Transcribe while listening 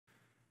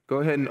Go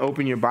ahead and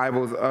open your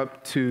Bibles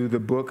up to the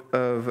book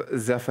of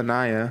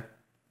Zephaniah.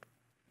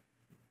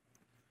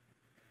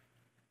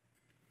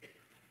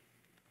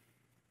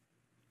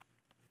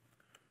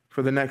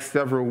 For the next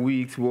several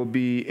weeks, we'll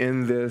be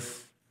in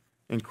this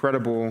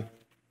incredible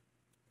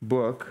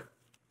book.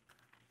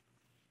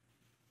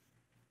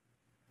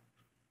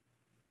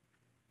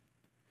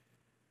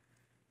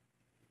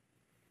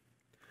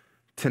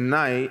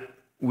 Tonight,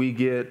 we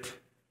get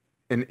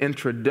an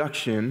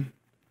introduction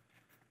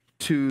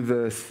to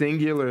the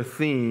singular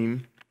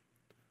theme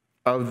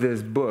of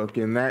this book,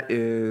 and that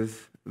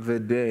is the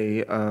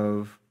day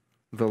of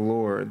the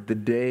Lord, the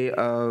day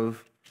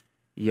of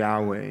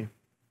Yahweh.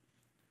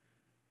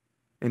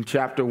 In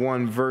chapter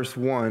 1, verse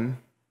 1,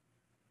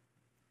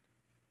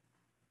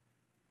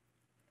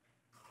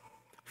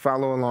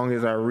 follow along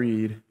as I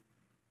read.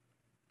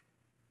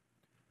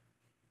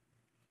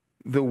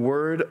 The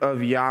word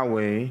of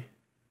Yahweh,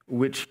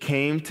 which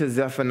came to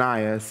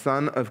Zephaniah,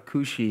 son of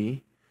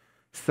Cushi,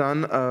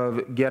 son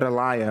of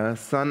Gedaliah,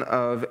 son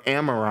of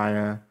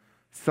Amariah,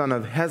 son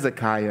of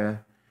Hezekiah,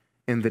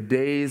 in the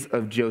days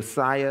of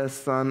Josiah,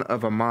 son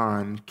of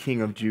Ammon,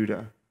 king of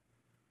Judah.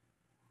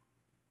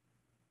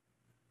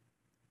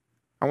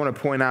 I want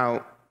to point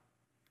out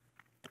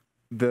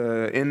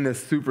in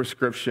this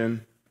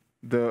superscription,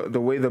 the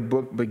way the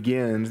book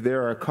begins,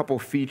 there are a couple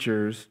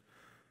features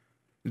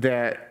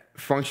that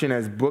function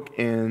as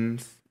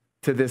bookends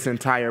to this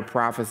entire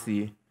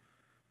prophecy.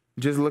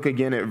 Just look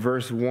again at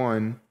verse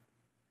 1.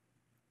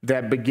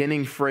 That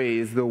beginning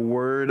phrase, the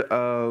word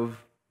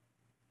of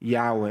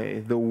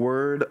Yahweh, the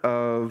word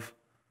of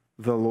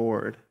the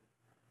Lord.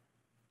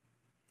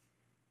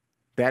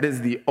 That is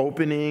the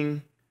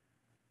opening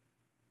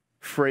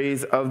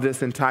phrase of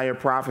this entire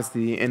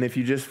prophecy. And if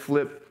you just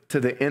flip to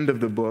the end of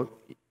the book,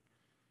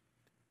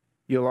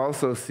 you'll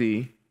also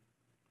see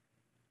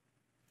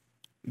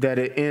that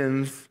it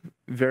ends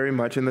very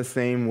much in the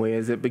same way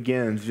as it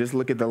begins. Just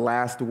look at the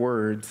last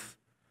words.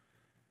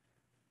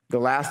 The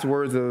last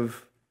words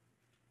of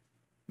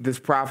this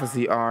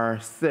prophecy are,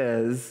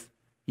 says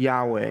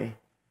Yahweh,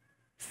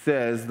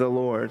 says the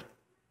Lord.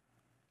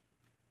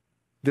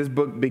 This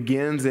book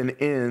begins and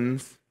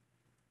ends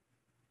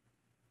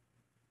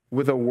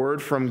with a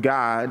word from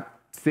God,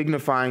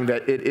 signifying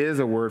that it is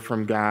a word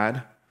from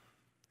God.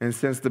 And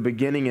since the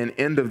beginning and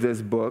end of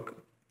this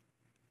book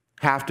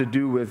have to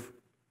do with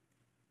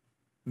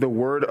the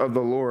word of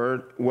the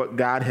Lord, what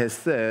God has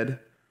said,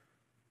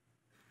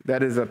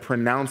 that is a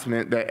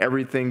pronouncement that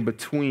everything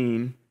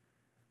between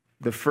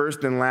the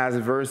first and last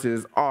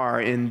verses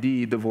are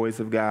indeed the voice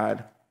of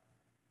God.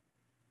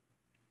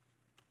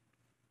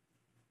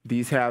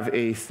 These have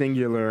a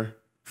singular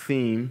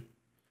theme.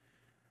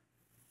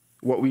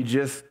 What we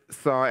just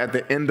saw at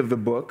the end of the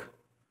book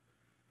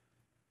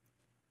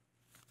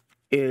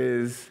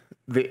is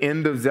the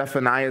end of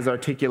Zephaniah's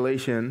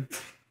articulation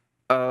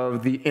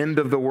of the end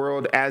of the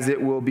world as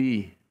it will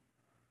be.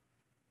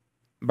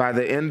 By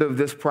the end of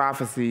this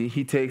prophecy,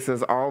 he takes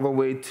us all the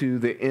way to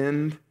the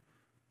end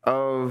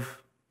of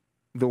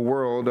the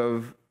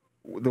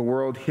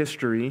world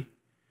history,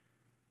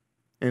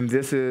 and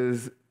this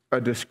is a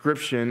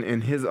description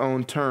in his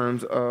own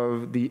terms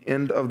of the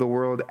end of the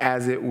world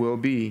as it will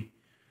be.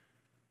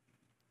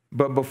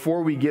 But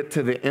before we get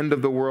to the end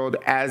of the world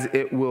as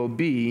it will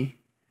be,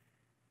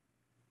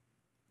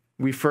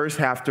 we first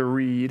have to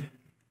read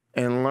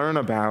and learn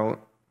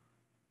about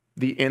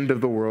the end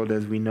of the world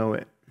as we know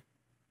it.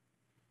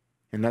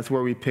 And that's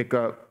where we pick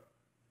up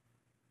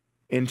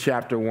in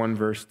chapter 1,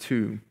 verse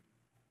 2.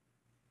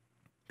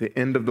 The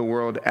end of the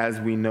world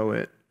as we know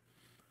it.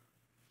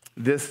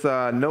 This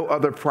no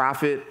other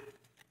prophet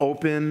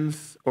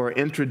opens or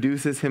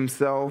introduces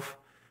himself,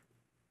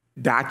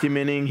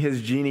 documenting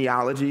his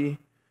genealogy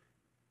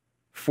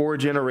 4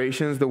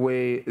 generations the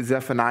way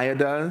Zephaniah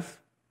does.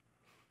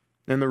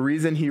 And the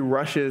reason he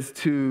rushes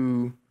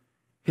to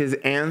his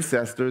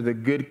ancestor, the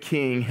good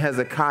king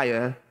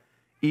Hezekiah,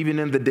 even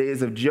in the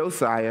days of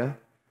Josiah,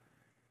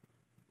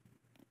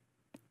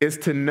 is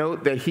to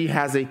note that he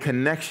has a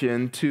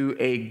connection to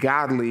a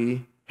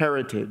godly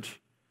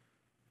heritage.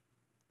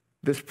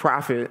 This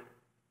prophet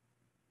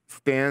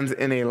stands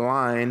in a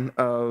line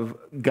of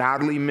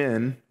godly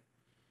men,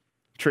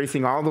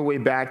 tracing all the way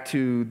back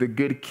to the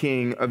good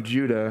king of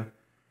Judah,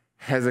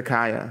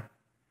 Hezekiah.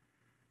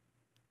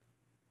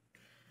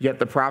 Yet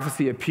the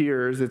prophecy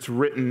appears, it's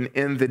written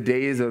in the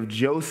days of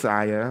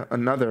Josiah,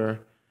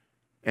 another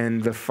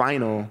and the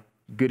final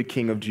good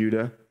king of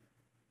Judah.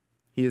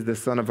 He is the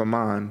son of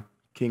Ammon,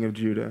 king of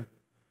Judah.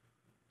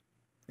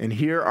 And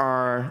here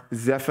are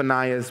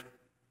Zephaniah's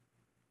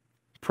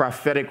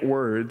prophetic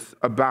words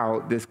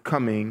about this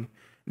coming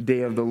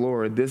day of the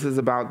Lord. This is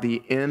about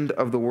the end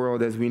of the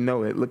world as we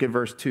know it. Look at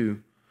verse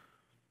 2.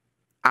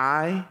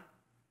 I,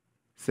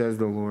 says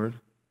the Lord,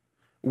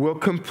 will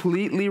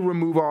completely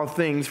remove all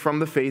things from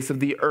the face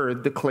of the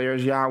earth,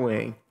 declares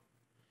Yahweh.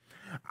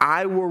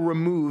 I will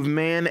remove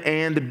man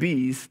and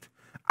beast.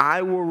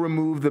 I will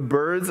remove the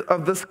birds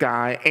of the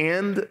sky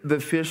and the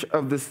fish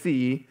of the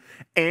sea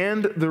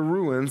and the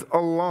ruins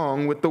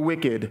along with the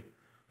wicked.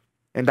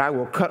 and I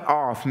will cut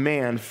off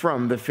man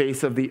from the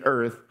face of the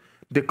earth,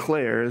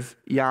 declares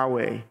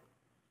Yahweh.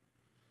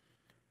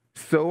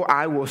 So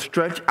I will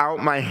stretch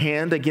out my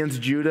hand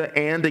against Judah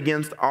and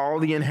against all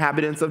the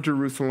inhabitants of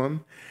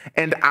Jerusalem,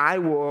 and I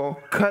will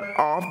cut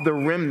off the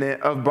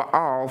remnant of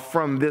Baal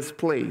from this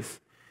place,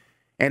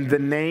 and the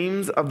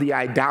names of the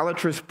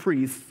idolatrous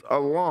priests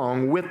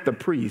along with the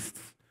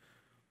priests,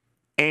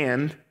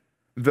 and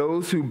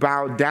those who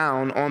bow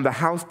down on the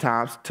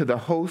housetops to the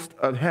host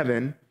of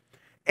heaven,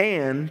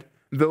 and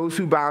those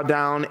who bow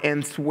down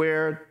and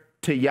swear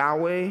to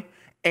Yahweh,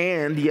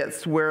 and yet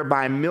swear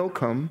by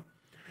Milcom,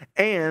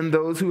 and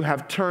those who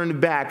have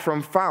turned back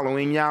from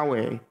following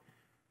Yahweh,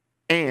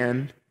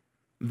 and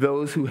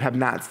those who have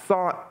not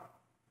sought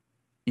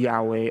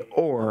Yahweh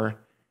or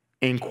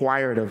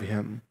inquired of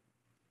him.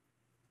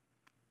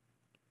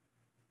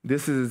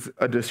 This is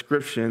a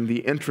description,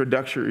 the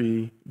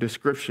introductory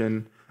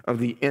description of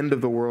the end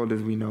of the world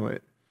as we know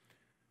it.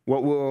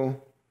 What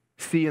we'll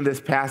see in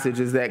this passage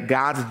is that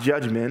God's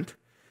judgment,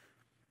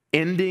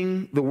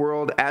 ending the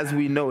world as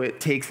we know it,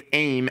 takes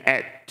aim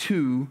at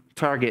two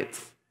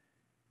targets.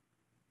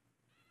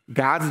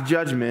 God's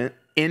judgment,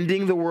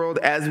 ending the world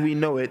as we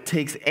know it,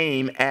 takes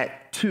aim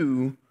at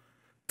two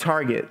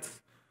targets.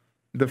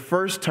 The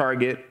first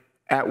target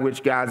at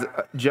which God's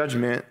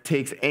judgment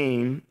takes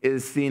aim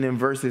is seen in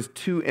verses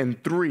 2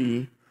 and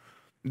 3.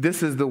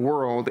 This is the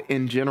world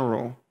in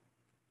general.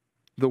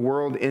 The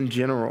world in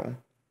general.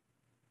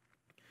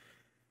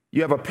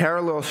 You have a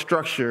parallel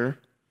structure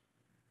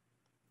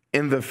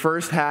in the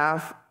first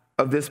half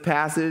of this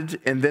passage,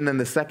 and then in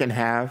the second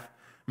half,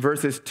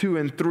 verses 2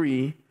 and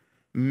 3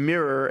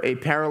 mirror a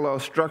parallel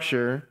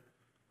structure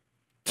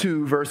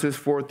to verses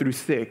 4 through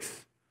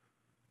 6.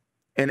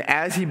 And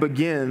as he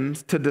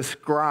begins to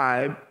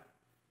describe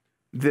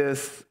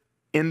this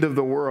end of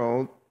the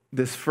world,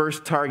 this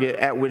first target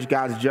at which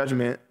God's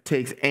judgment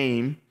takes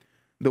aim,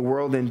 the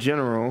world in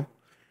general,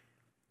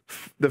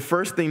 the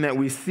first thing that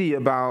we see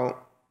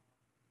about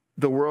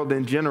the world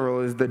in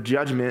general is the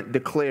judgment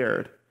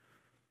declared.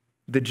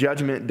 The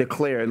judgment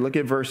declared. Look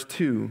at verse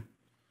 2.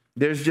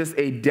 There's just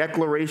a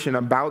declaration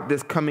about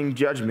this coming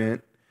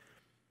judgment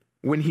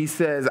when he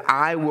says,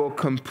 I will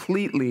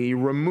completely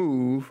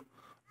remove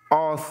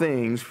all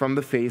things from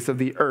the face of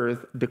the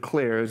earth,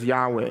 declares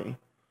Yahweh.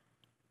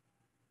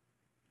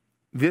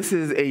 This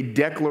is a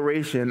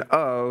declaration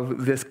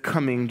of this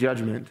coming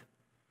judgment.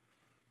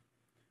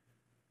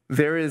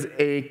 There is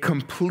a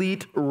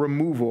complete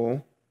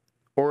removal,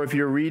 or if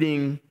you're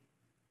reading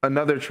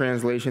another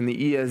translation,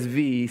 the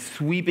ESV,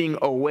 sweeping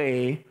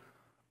away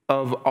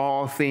of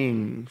all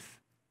things.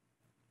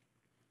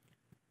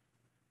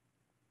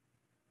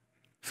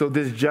 So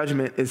this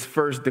judgment is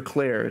first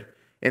declared.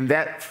 And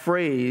that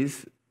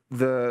phrase,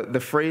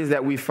 the phrase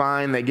that we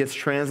find that gets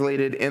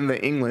translated in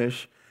the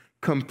English,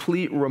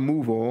 complete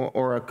removal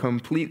or a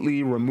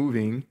completely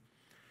removing,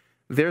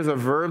 there's a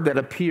verb that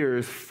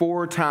appears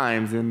 4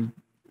 times in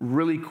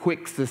really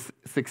quick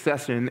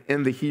succession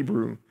in the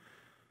Hebrew.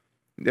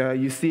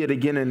 You see it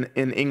again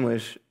in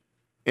English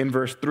in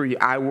verse 3,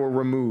 I will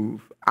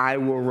remove, I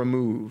will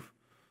remove.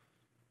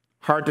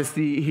 Hard to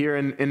see here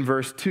in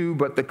verse 2,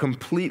 but the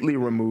completely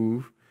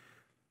remove,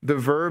 the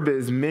verb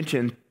is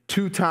mentioned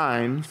 2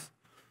 times,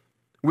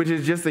 which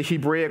is just a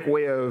Hebraic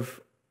way of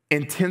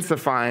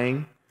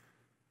intensifying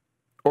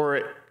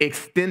or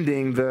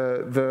extending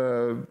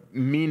the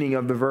meaning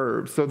of the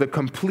verb. So the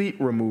complete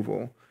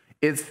removal,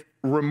 it's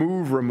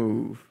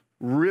remove,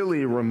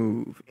 really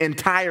remove,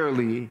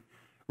 entirely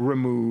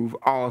remove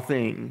all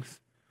things.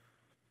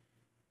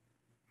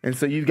 And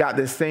so you've got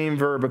this same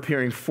verb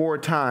appearing 4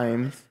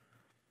 times,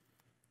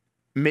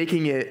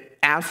 making it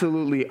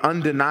absolutely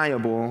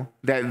undeniable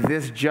that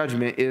this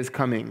judgment is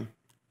coming.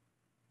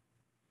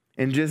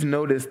 And just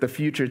notice the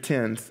future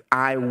tense,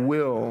 I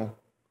will,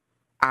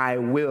 I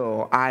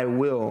will, I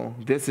will.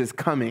 This is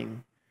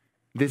coming.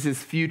 This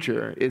is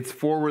future. It's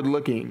forward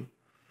looking.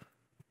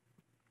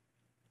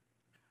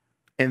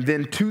 And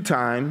then 2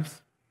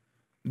 times,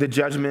 the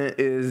judgment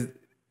is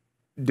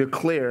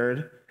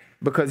declared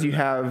because you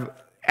have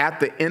at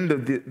the end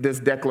of this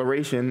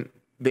declaration,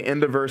 the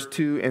end of verse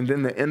 2 and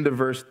then the end of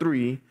verse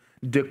 3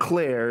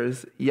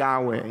 declares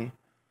Yahweh.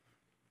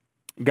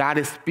 God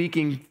is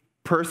speaking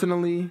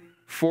personally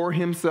for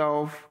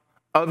himself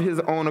of his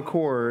own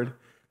accord.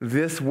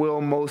 This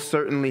will most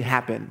certainly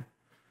happen.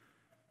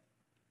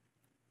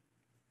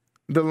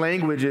 The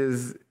language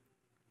is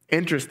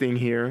interesting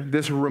here.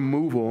 This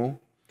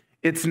removal,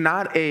 it's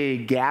not a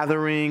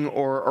gathering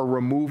or a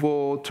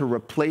removal to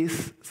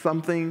replace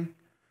something.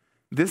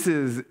 This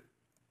is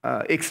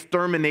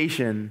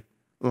extermination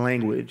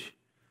language.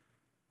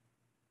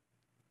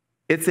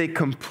 It's a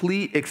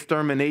complete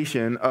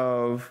extermination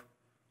of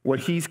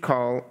what he's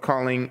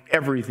calling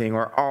everything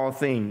or all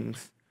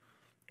things.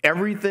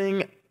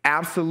 Everything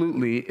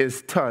absolutely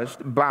is touched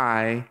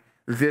by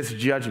this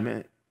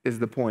judgment, is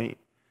the point.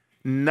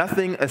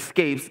 Nothing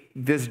escapes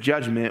this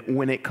judgment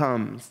when it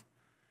comes.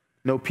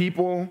 No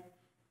people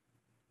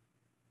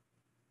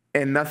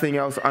and nothing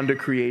else under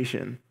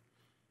creation.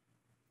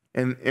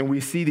 And we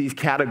see these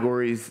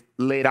categories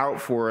laid out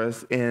for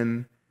us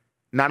in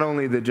not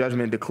only the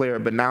judgment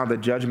declared, but now the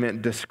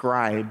judgment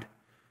described.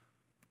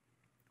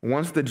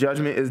 Once the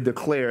judgment is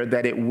declared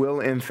that it will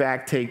in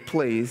fact take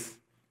place,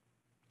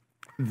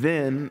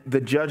 then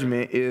the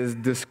judgment is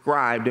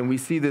described, and we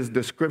see this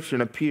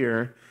description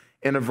appear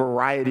in a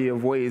variety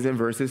of ways in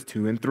verses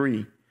 2 and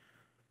 3.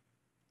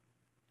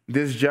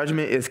 This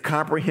judgment is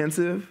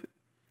comprehensive,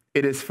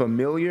 it is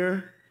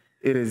familiar,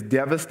 it is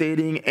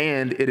devastating,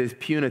 and it is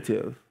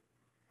punitive.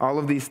 All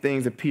of these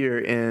things appear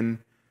in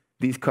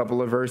these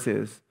couple of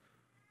verses.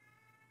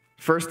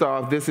 First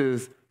off, this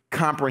is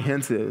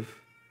comprehensive.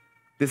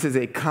 This is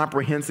a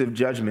comprehensive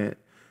judgment.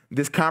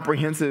 The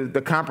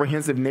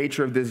comprehensive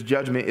nature of this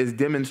judgment is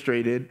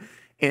demonstrated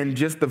in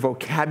just the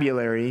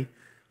vocabulary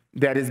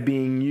that is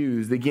being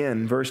used.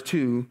 Again, verse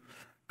 2,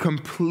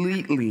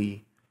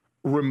 completely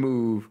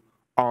remove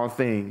all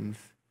things.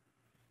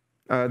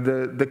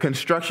 The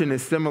construction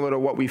is similar to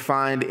what we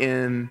find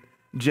in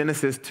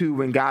Genesis 2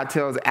 when God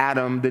tells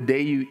Adam, the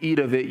day you eat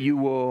of it, you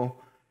will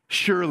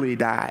surely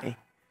die.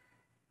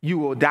 You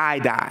will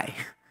die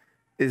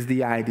is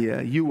the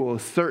idea. You will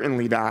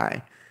certainly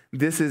die.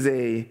 This is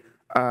a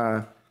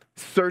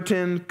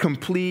certain,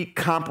 complete,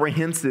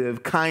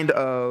 comprehensive kind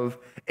of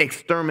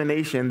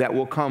extermination that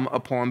will come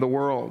upon the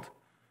world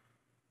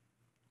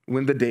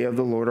when the day of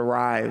the Lord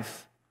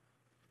arrives.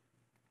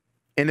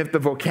 And if the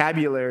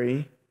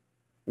vocabulary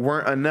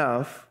weren't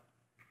enough,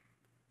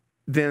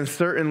 then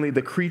certainly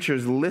the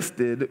creatures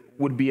listed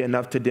would be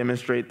enough to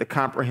demonstrate the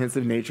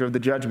comprehensive nature of the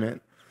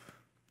judgment.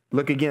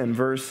 Look again,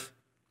 verse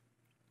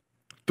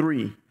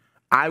 3.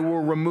 I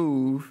will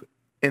remove,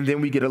 and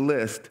then we get a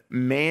list,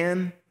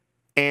 man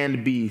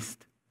and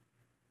beast.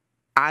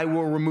 I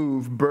will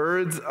remove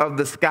birds of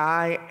the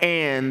sky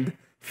and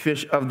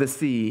fish of the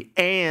sea,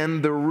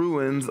 and the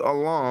ruins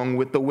along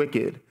with the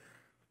wicked.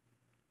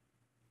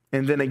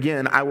 And then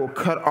again, I will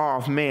cut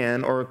off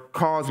man, or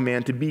cause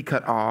man to be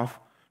cut off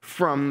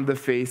from the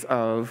face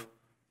of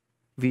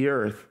the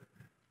earth,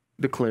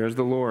 declares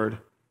the Lord.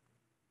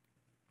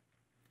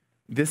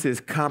 This is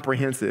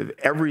comprehensive.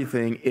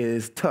 Everything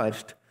is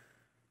touched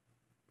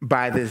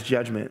by this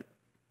judgment.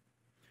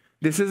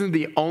 This isn't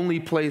the only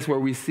place where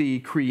we see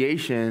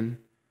creation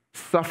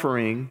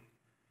suffering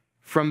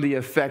from the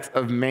effects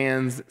of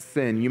man's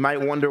sin. You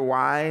might wonder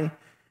why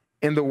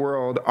in the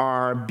world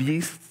are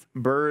beasts,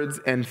 birds,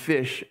 and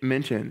fish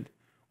mentioned.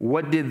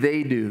 What did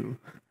they do?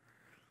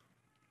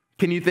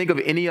 Can you think of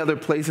any other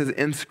places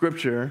in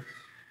Scripture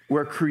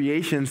where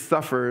creation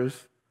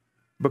suffers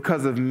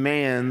because of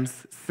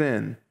man's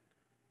sin?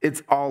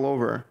 It's all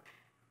over.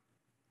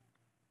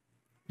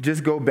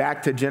 Just go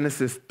back to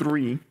Genesis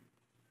 3.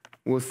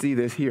 We'll see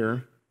this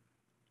here.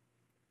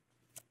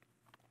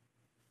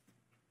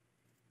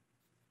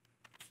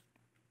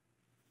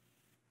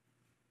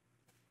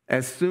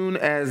 As soon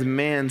as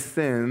man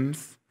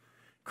sins,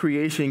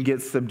 creation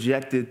gets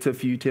subjected to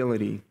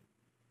futility.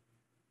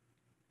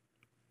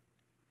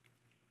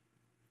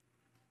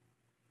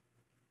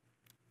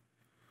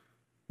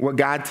 What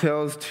God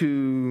tells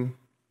to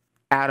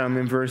Adam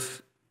in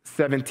verse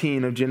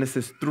 17 of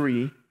Genesis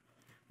 3,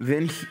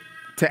 then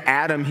to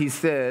Adam he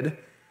said,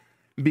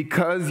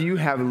 because you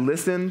have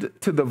listened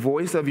to the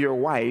voice of your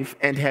wife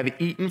and have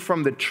eaten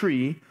from the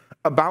tree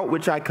about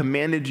which I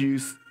commanded you,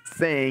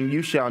 saying,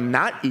 you shall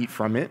not eat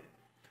from it,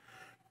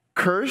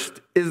 cursed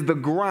is the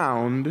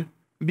ground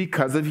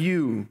because of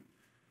you.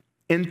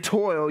 In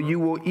toil you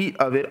will eat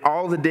of it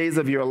all the days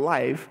of your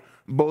life,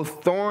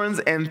 both thorns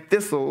and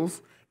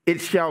thistles it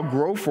shall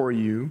grow for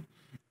you,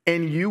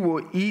 and you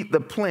will eat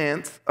the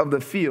plants of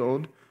the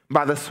field.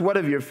 By the sweat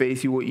of your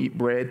face you will eat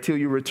bread till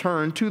you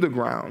return to the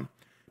ground,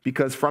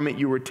 because from it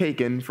you were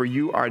taken, for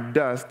you are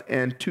dust,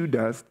 and to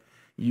dust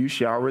you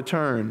shall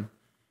return.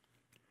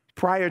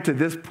 Prior to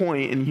this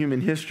point in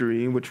human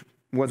history, which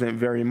wasn't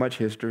very much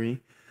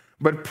history,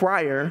 but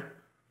prior,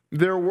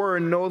 there were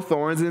no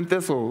thorns and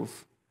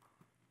thistles.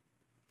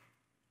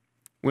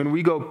 When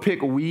we go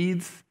pick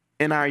weeds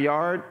in our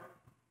yard,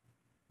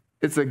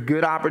 it's a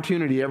good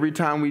opportunity every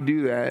time we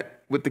do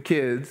that with the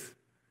kids.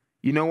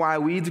 You know why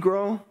weeds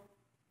grow?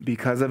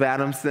 Because of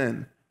Adam's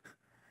sin.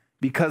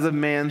 Because of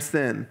man's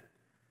sin.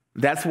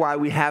 That's why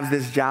we have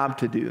this job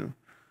to do,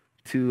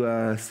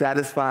 to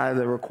satisfy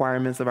the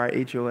requirements of our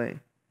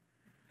HOA.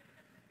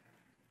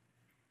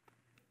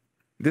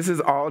 This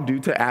is all due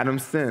to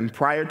Adam's sin.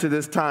 Prior to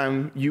this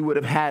time, you would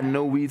have had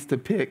no weeds to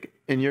pick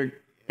in your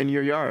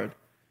yard,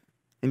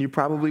 and you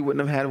probably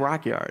wouldn't have had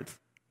rock yards.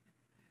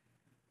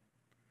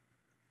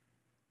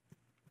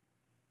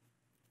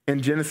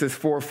 In Genesis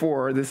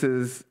 4:4, this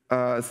is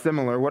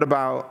similar. What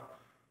about,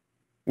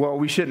 well,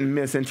 we shouldn't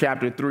miss in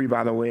chapter 3,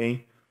 by the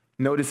way.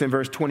 Notice in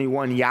verse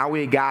 21,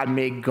 Yahweh God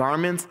made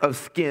garments of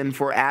skin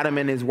for Adam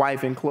and his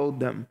wife and clothed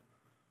them.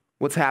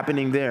 What's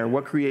happening there?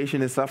 What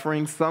creation is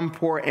suffering? Some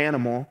poor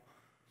animal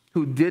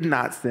who did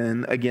not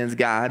sin against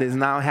God is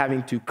now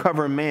having to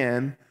cover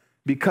man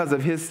because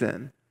of his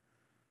sin.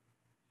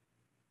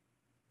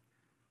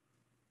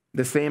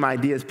 The same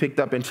idea is picked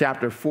up in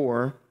chapter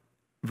 4.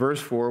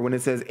 verse 4, when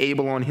it says,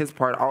 Abel on his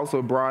part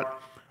also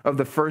brought of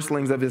the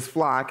firstlings of his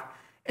flock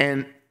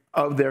and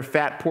of their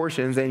fat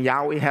portions, and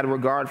Yahweh had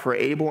regard for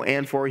Abel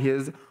and for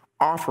his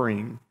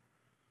offering.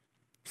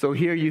 So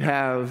here you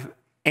have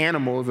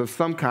animals of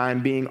some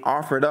kind being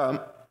offered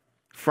up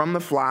from the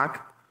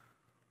flock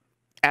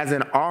as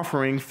an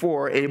offering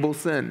for Abel's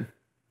sin.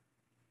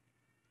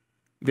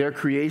 Their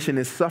creation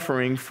is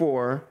suffering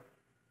for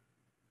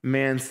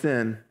man's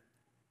sin.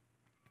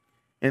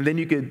 And then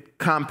you could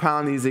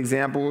compound these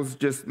examples,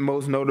 just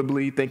most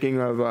notably thinking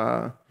of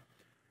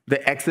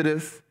the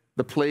Exodus,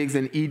 the plagues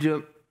in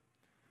Egypt.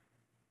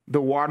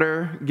 The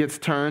water gets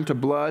turned to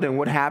blood, and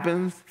what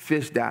happens?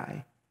 Fish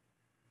die.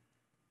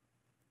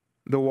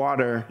 The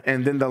water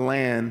and then the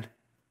land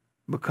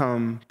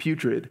become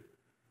putrid.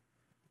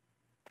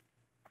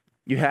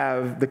 You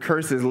have the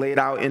curses laid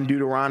out in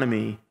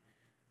Deuteronomy.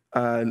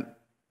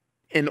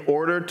 In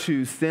order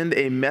to send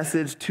a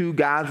message to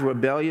God's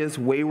rebellious,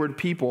 wayward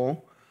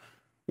people,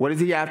 what does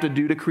he have to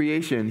do to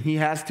creation? He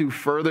has to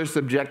further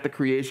subject the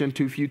creation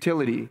to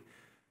futility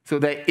so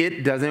that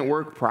it doesn't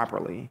work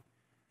properly.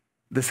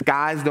 The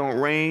skies don't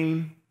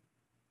rain.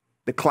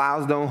 The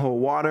clouds don't hold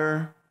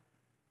water.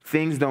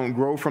 Things don't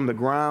grow from the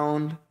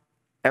ground.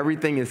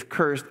 Everything is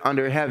cursed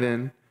under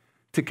heaven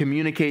to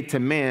communicate to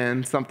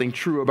man something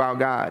true about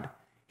God.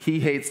 He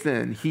hates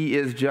sin. He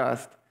is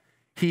just.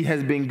 He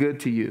has been good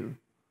to you.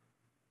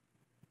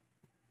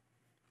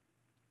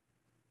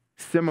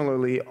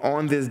 Similarly,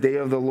 on this day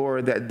of the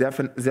Lord that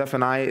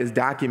Zephaniah is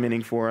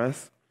documenting for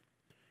us,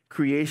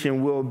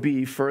 creation will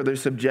be further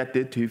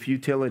subjected to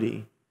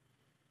futility.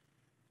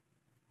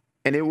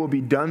 And it will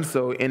be done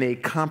so in a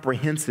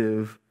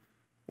comprehensive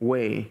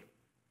way.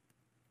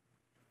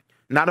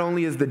 Not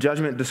only is the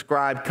judgment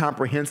described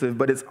comprehensive,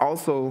 but it's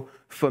also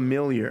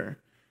familiar.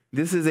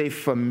 This is a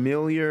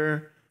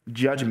familiar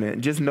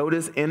judgment. Just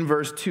notice in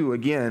verse 2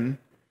 again,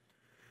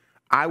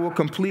 I will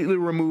completely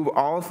remove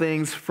all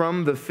things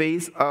from the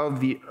face of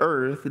the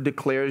earth,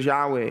 declares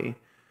Yahweh.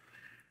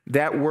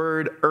 That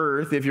word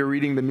earth, if you're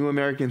reading the New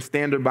American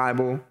Standard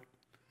Bible,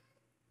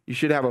 you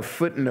should have a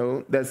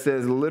footnote that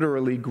says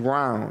literally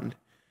ground.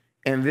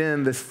 And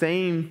then the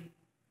same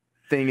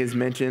thing is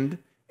mentioned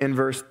in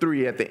verse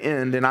 3 at the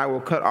end, and I will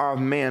cut off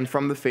man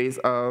from the face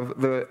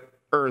of the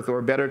earth,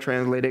 or better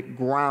translated,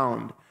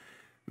 ground.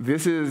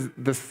 This is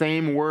the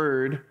same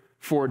word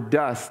for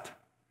dust.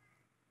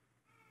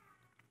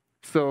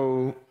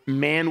 So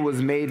man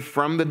was made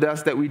from the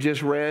dust that we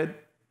just read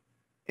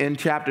in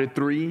chapter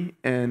 3,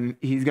 and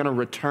he's going to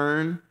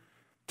return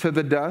to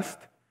the dust.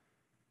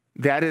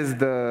 That is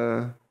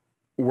the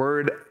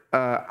word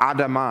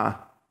Adamah.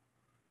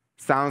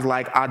 Sounds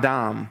like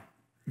Adam,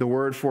 the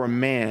word for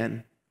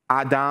man.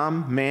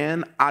 Adam,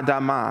 man,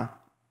 Adamah,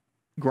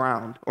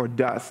 ground or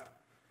dust.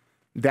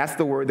 That's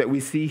the word that we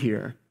see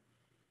here.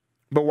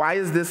 But why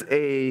is this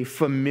a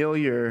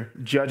familiar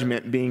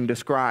judgment being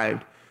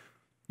described?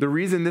 The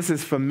reason this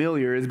is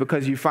familiar is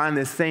because you find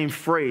this same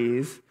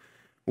phrase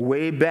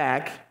way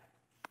back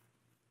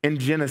in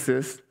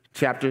Genesis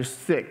chapter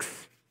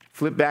 6.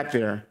 Flip back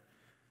there.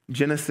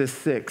 Genesis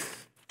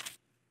 6.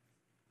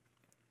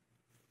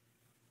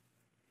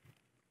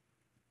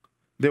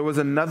 There was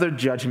another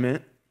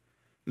judgment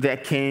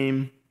that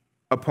came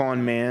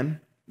upon man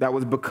that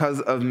was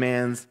because of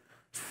man's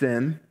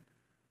sin.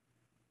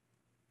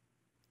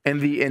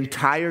 And the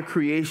entire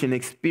creation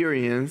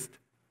experienced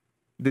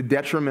the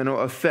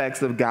detrimental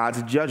effects of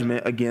God's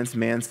judgment against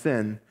man's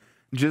sin.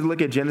 Just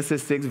look at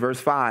Genesis 6, verse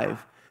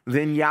 5.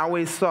 Then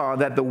Yahweh saw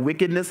that the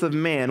wickedness of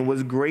man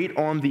was great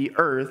on the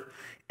earth,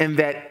 and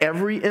that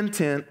every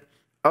intent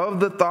of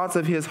the thoughts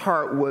of his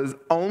heart was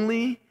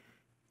only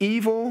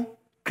evil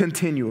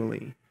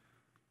continually.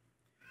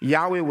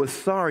 Yahweh was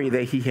sorry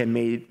that he had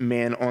made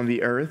man on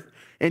the earth,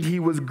 and he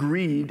was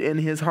grieved in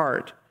his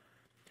heart.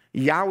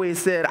 Yahweh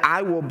said,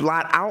 I will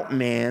blot out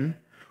man,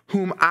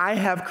 whom I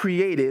have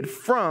created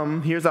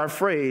from, here's our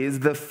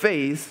phrase, the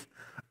face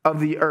of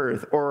the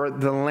earth, or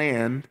the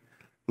land,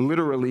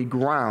 literally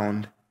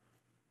ground.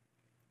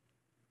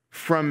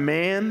 From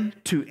man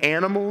to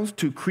animals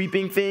to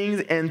creeping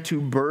things and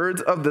to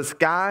birds of the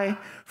sky,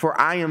 for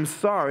I am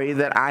sorry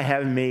that I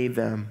have made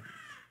them.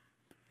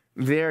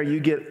 There you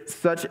get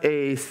such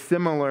a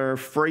similar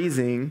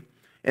phrasing,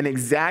 an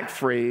exact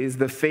phrase.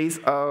 The face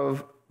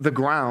of the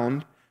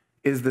ground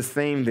is the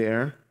same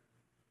there,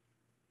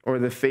 or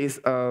the face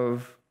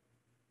of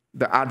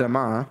the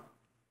Adamah.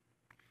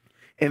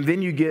 And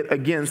then you get,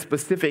 again,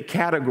 specific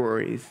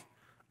categories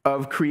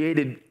of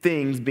created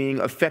things being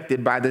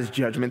affected by this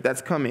judgment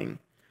that's coming.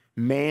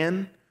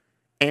 Man,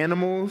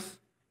 animals,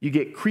 you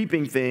get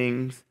creeping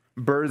things,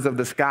 birds of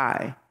the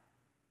sky.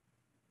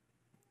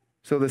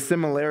 So the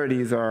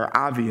similarities are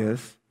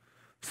obvious.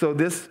 So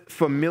this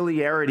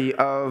familiarity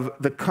of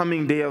the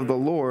coming day of the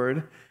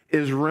Lord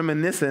is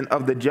reminiscent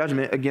of the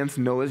judgment against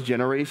Noah's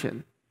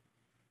generation.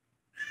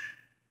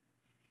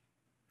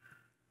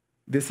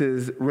 This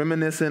is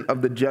reminiscent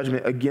of the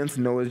judgment against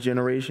Noah's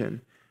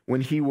generation,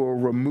 when he will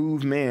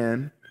remove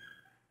man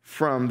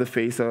from the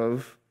face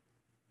of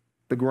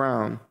the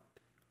ground.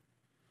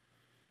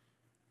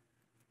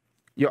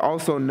 You'll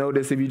also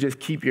notice, if you just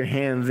keep your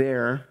hand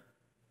there,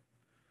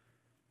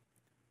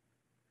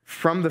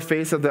 from the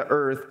face of the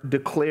earth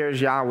declares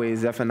Yahweh,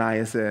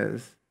 Zephaniah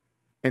says.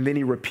 And then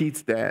he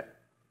repeats that.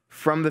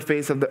 From the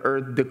face of the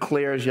earth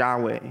declares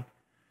Yahweh.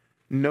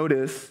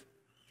 Notice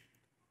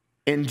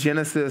in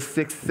Genesis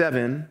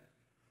 6:7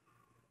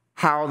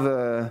 how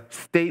the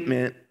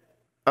statement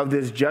of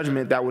this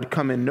judgment that would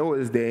come in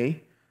Noah's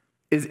day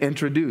is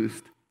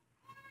introduced.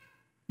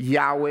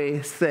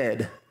 Yahweh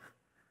said.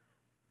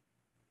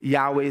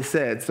 Yahweh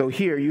said. So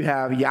here you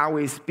have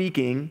Yahweh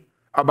speaking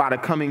about a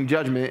coming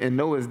judgment in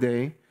Noah's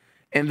day.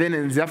 And then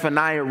in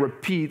Zephaniah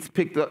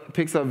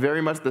picks up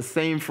very much the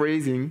same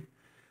phrasing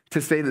to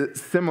say that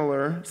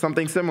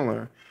something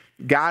similar.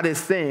 God is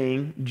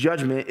saying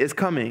judgment is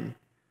coming.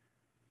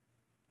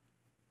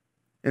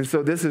 And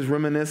so this is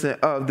reminiscent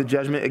of the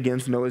judgment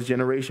against Noah's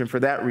generation for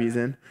that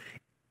reason.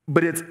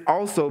 But it's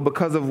also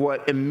because of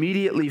what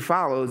immediately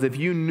follows. If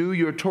you knew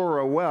your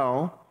Torah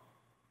well,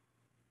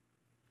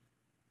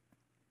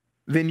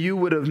 then you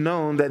would have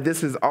known that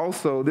this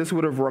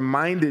would have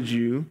reminded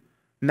you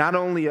not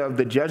only of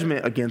the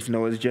judgment against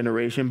Noah's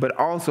generation, but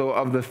also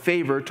of the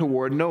favor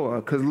toward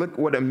Noah. Because look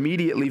what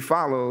immediately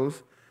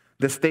follows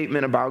the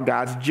statement about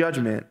God's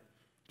judgment.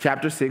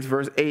 Chapter 6,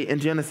 verse 8 in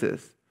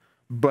Genesis.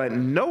 But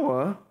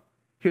Noah,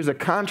 here's a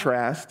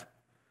contrast,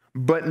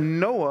 but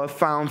Noah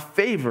found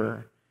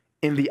favor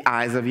in the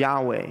eyes of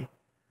Yahweh.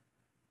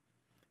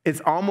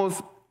 It's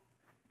almost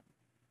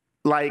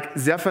like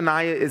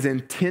Zephaniah is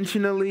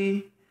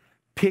intentionally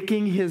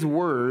picking his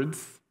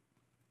words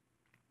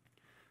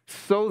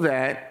so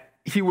that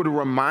he would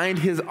remind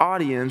his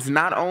audience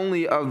not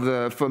only of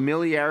the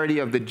familiarity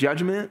of the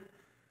judgment,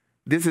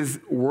 this is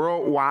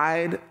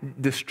worldwide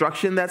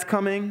destruction that's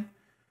coming,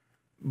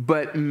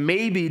 but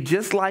maybe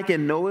just like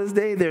in Noah's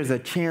day, there's a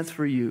chance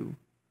for you.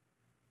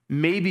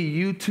 Maybe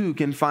you too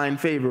can find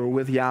favor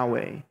with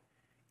Yahweh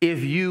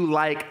if you,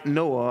 like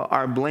Noah,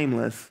 are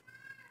blameless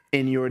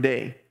in your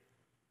day.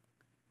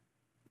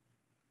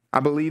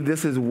 I believe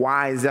this is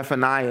why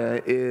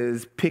Zephaniah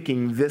is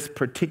picking this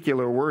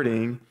particular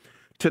wording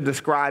to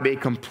describe a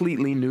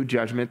completely new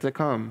judgment to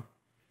come.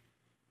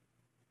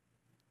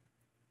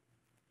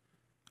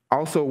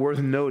 Also worth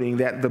noting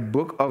that the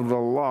book of the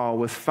law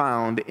was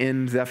found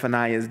in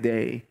Zephaniah's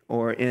day,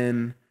 or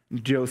in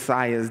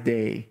Josiah's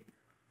day.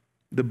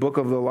 The book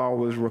of the law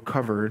was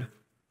recovered.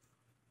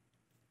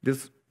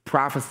 This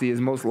prophecy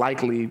is most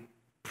likely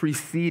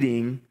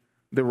preceding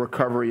the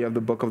recovery of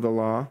the book of the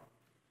law.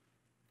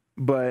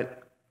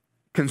 But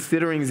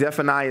considering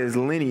Zephaniah's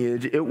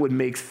lineage, it would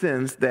make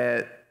sense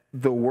that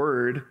the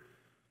word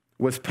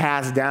was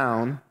passed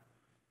down.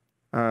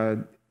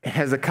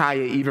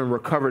 Hezekiah even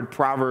recovered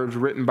Proverbs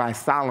written by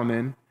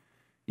Solomon.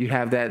 You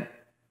have that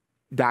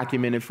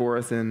documented for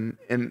us in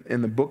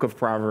the book of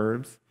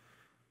Proverbs.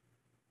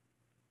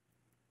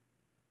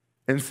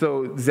 And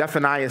so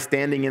Zephaniah,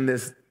 standing in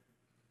this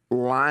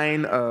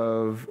line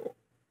of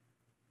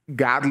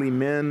godly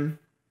men,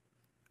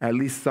 at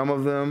least some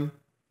of them,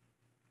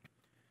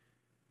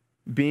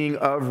 being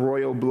of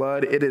royal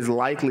blood, it is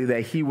likely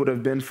that he would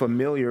have been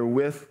familiar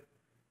with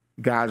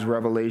God's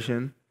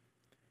revelation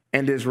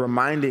and is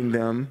reminding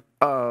them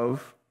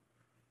of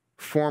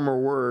former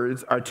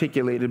words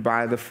articulated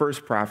by the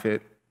first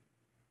prophet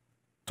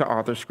to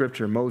author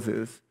scripture,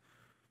 Moses.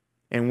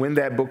 And when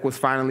that book was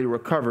finally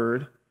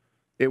recovered,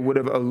 it would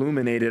have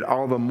illuminated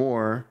all the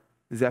more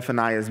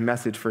Zephaniah's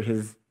message for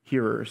his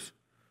hearers.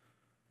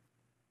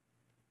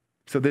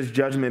 So this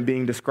judgment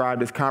being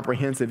described as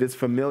comprehensive, it's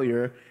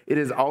familiar. It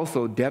is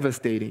also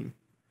devastating.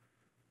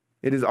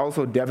 It is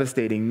also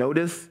devastating.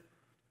 Notice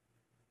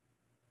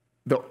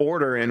the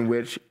order in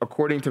which,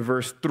 according to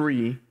verse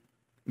 3,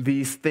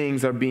 these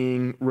things are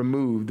being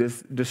removed.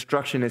 This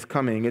destruction is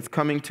coming. It's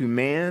coming to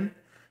man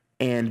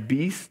and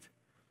beast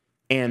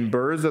and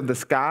birds of the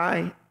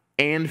sky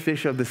and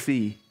fish of the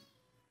sea.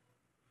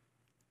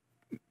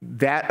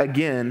 That,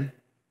 again,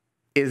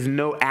 is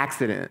no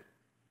accident.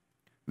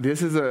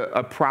 This is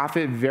a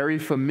prophet very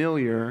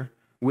familiar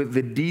with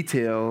the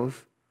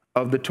details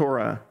of the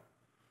Torah.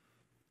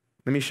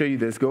 Let me show you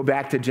this. Go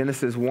back to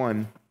Genesis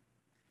 1.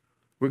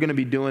 We're going to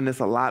be doing this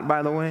a lot,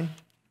 by the way.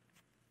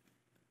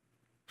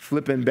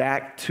 Flipping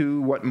back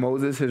to what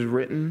Moses has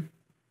written,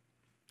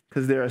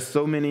 because there are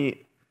so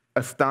many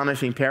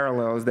astonishing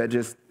parallels that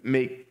just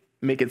make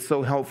it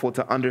so helpful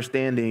to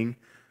understanding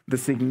the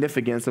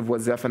significance of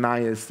what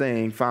Zephaniah is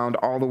saying, found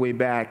all the way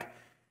back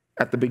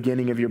at the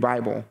beginning of your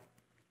Bible.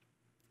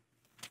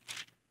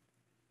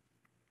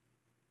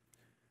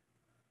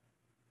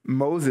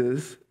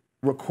 Moses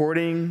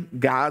recording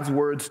God's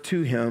words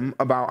to him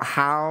about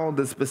how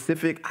the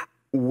specific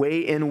way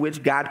in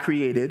which God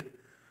created,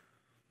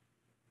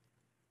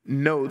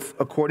 notes,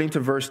 according to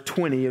verse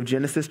 20 of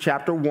Genesis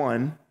chapter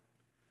 1,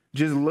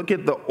 just look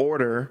at the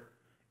order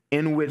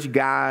in which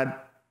God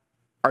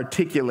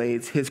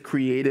articulates his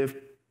creative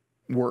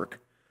work.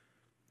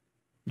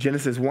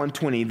 Genesis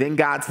 1:20, then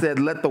God said,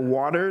 let the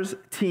waters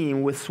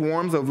teem with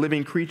swarms of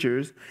living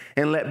creatures,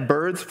 and let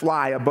birds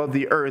fly above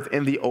the earth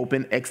in the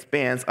open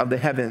expanse of the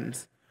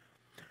heavens.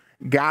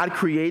 God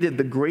created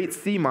the great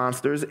sea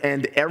monsters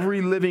and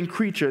every living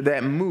creature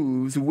that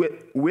moves,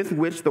 with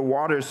which the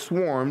waters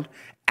swarmed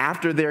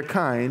after their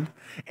kind,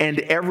 and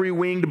every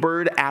winged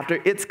bird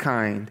after its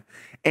kind.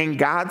 And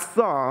God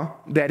saw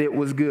that it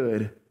was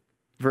good.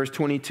 Verse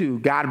 22,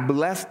 God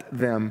blessed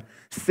them,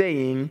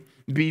 saying,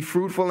 be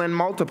fruitful and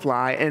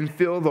multiply, and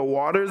fill the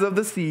waters of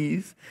the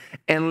seas,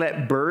 and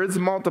let birds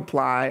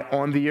multiply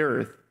on the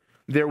earth.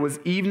 There was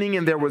evening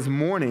and there was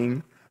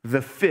morning,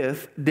 the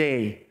fifth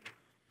day.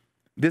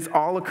 This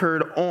all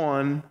occurred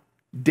on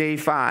day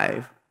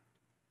 5.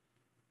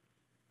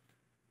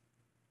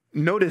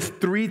 Notice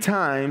 3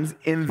 times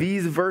in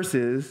these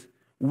verses,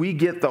 we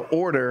get the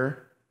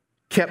order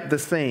kept the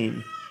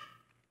same.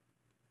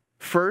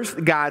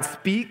 First, God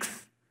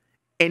speaks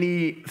and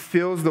he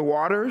fills the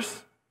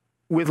waters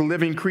with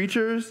living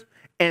creatures,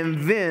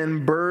 and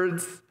then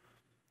birds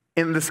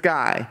in the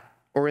sky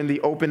or in the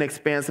open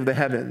expanse of the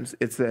heavens,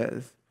 it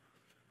says.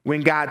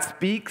 When God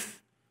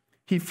speaks,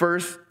 he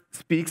first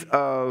speaks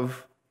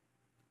of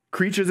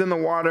creatures in the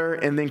water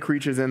and then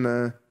creatures in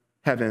the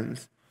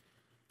heavens.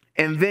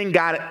 And then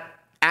God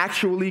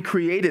actually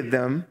created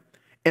them,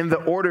 and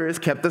the order is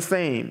kept the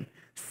same.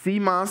 Sea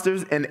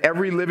monsters and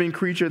every living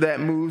creature that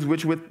moves,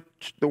 which with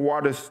the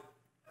waters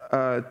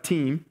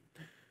team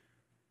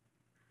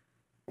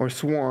or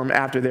swarm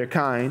after their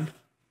kind.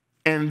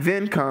 And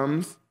then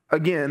comes,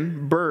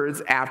 again,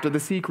 birds after the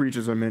sea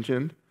creatures are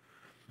mentioned.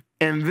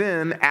 And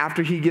then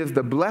after he gives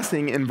the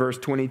blessing in verse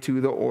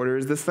 22, the order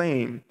is the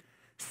same.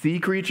 Sea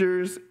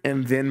creatures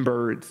and then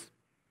birds.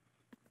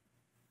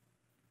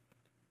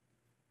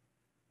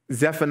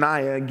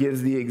 Zephaniah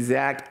gives the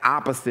exact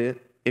opposite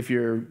if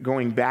you're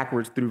going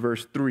backwards through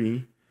verse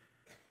 3.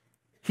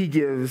 He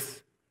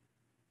gives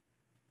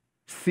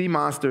sea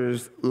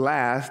monsters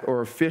last,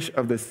 or fish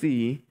of the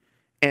sea,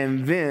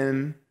 and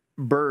then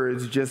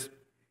birds just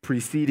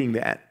preceding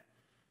that.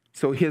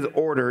 So his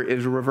order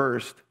is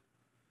reversed.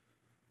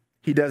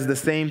 He does the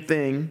same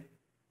thing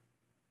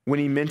when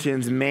he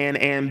mentions man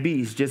and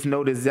beast. Just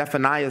notice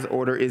Zephaniah's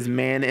order is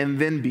man and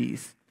then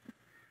beast.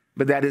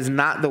 But that is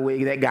not the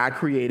way that God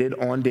created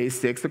on day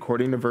 6,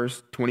 according to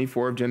verse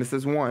 24 of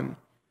Genesis 1.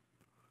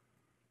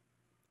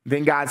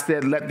 Then God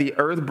said, let the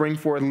earth bring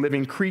forth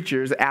living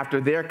creatures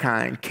after their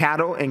kind,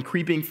 cattle and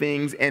creeping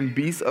things and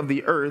beasts of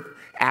the earth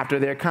after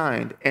their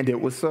kind. And it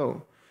was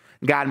so.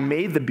 God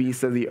made the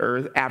beasts of the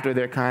earth after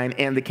their kind,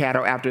 and the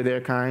cattle after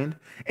their kind,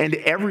 and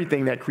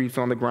everything that creeps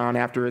on the ground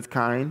after its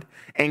kind.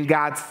 And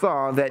God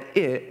saw that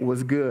it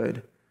was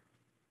good.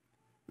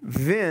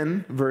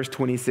 Then, verse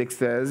 26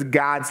 says,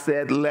 God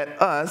said,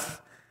 let us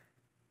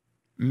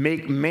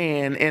make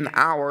man in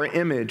our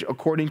image,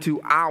 according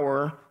to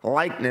our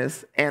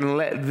likeness, and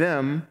let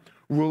them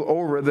rule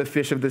over the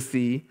fish of the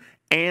sea,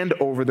 and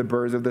over the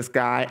birds of the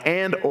sky,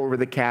 and over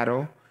the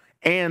cattle,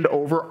 and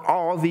over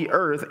all the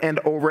earth, and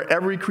over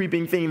every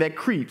creeping thing that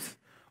creeps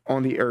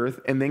on the earth.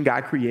 And then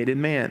God created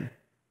man,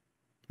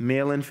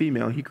 male and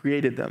female. He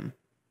created them.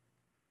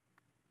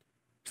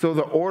 So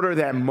the order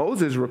that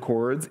Moses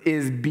records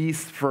is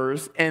beast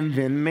first and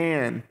then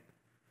man.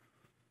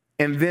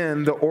 And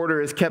then the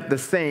order is kept the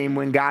same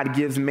when God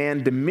gives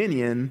man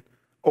dominion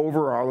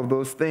over all of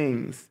those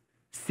things.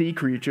 Sea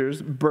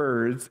creatures,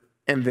 birds,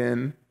 and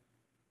then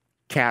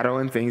cattle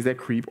and things that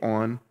creep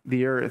on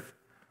the earth.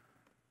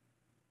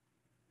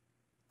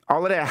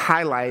 All of that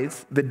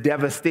highlights the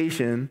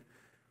devastation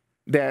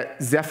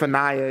that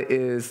Zephaniah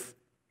is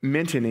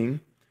mentioning,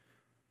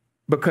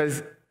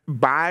 because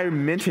by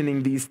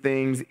mentioning these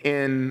things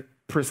in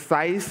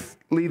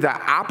precisely the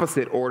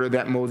opposite order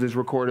that Moses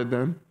recorded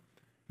them,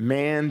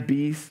 man,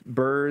 beast,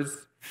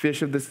 birds,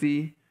 fish of the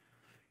sea,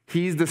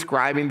 he's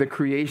describing the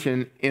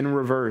creation in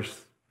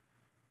reverse.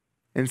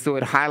 And so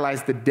it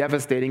highlights the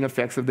devastating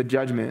effects of the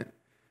judgment.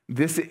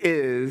 This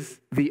is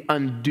the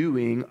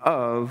undoing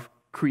of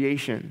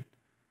creation.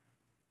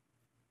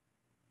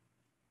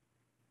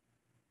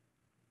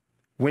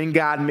 When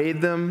God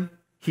made them,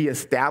 he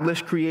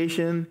established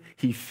creation.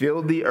 He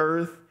filled the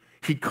earth.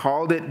 He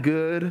called it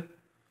good.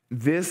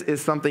 This is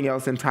something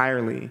else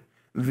entirely.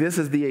 This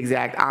is the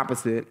exact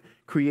opposite.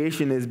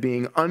 Creation is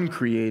being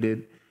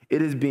uncreated.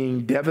 It is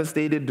being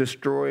devastated,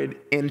 destroyed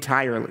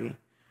entirely.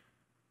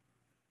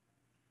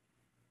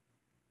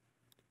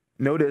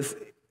 Notice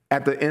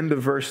at the end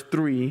of verse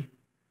 3,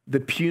 the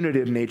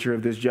punitive nature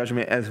of this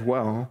judgment as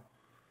well.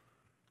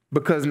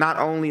 Because not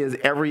only is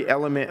every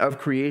element of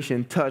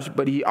creation touched,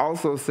 but he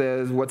also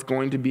says what's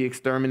going to be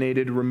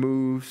exterminated,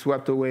 removed,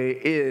 swept away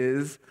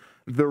is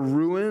the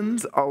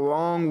ruins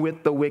along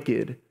with the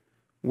wicked.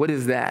 What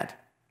is that?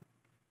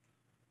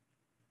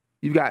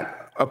 You've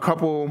got a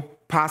couple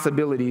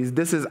possibilities.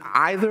 This is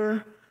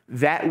either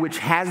that which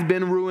has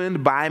been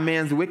ruined by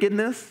man's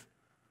wickedness,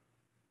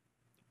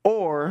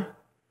 or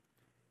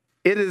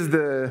it is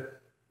the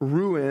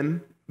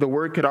ruin, the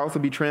word could also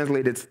be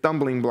translated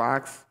stumbling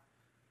blocks,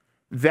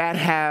 that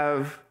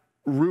have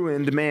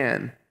ruined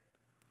man.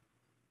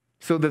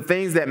 So the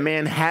things that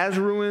man has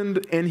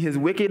ruined in his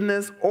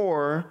wickedness,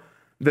 or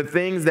the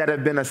things that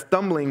have been a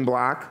stumbling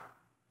block,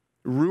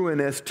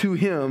 ruinous to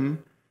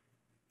him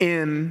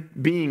in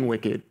being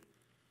wicked.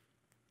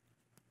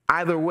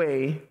 Either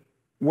way,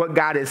 what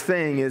God is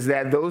saying is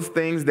that those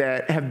things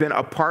that have been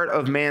a part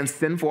of man's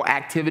sinful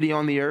activity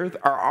on the earth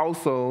are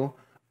also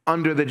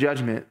under the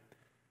judgment.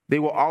 They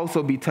will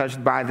also be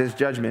touched by this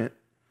judgment.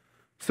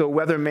 So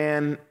whether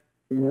man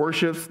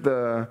worships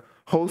the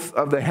hosts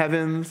of the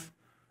heavens,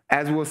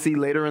 as we'll see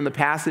later in the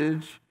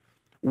passage,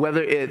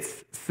 whether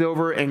it's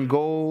silver and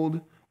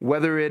gold,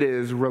 whether it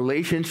is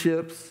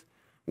relationships,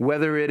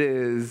 whether it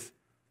is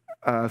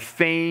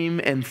fame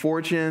and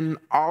fortune,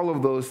 all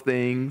of those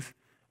things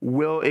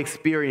will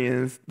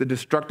experience the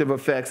destructive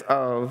effects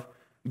of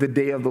the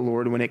day of the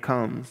Lord when it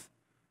comes.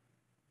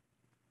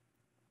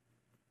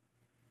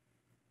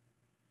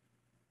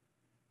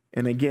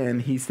 And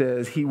again, he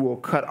says he will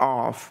cut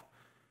off.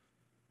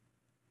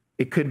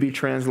 It could be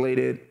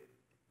translated,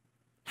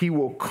 I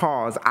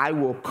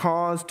will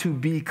cause to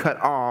be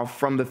cut off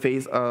from the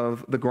face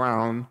of the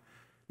ground,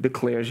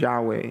 declares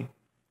Yahweh.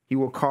 He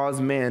will cause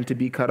man to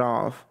be cut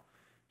off.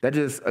 That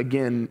just,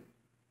 again,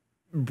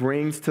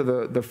 brings to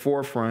the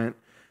forefront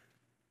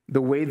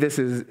the way this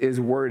is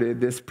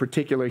worded, this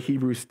particular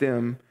Hebrew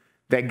stem,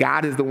 that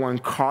God is the one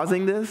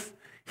causing this.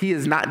 He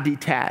is not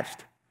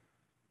detached.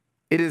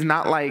 It is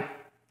not like,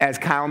 as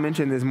Kyle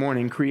mentioned this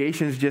morning,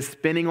 creation is just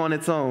spinning on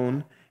its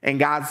own and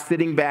God's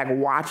sitting back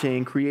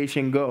watching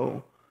creation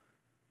go.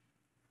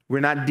 We're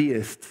not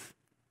deists.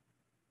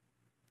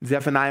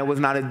 Zephaniah was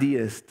not a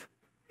deist.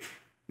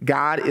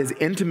 God is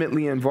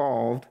intimately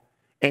involved,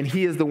 and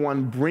he is the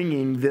one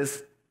bringing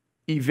this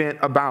event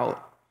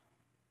about.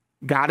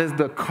 God is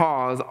the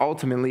cause,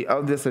 ultimately,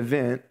 of this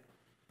event.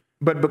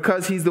 But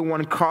because he's the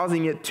one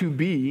causing it to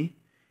be,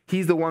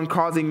 he's the one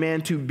causing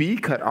man to be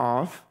cut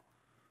off,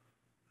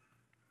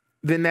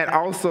 then that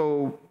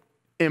also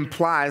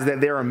implies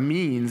that there are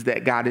means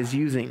that God is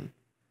using.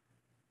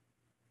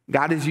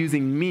 God is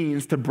using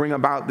means to bring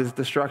about this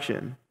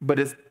destruction, but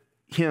it's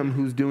him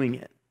who's doing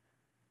it.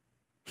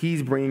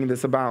 He's bringing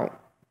this about.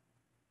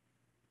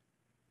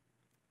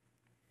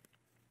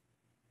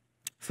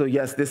 So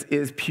yes, this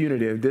is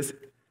punitive. This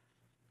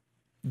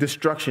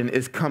destruction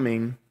is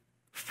coming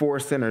for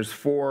sinners,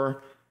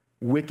 for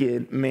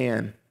wicked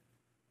man.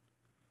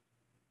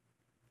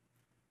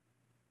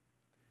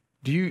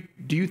 Do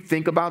you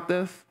think about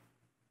this?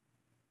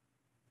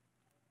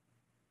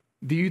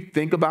 Do you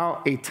think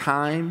about a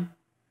time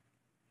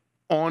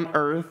on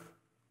earth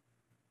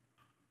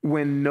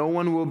when no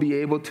one will be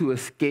able to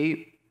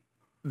escape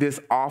this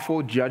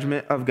awful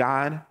judgment of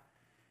God?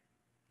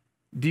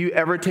 Do you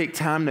ever take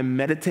time to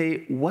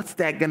meditate? What's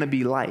that going to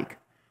be like?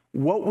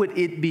 What would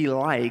it be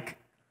like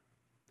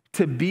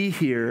to be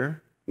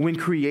here when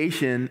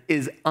creation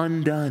is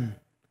undone?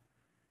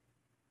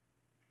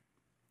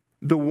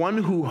 The one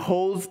who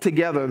holds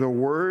together the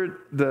word,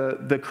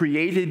 the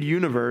created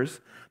universe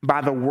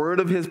by the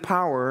word of his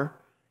power,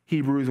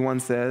 Hebrews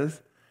 1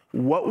 says,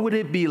 what would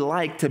it be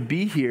like to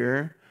be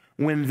here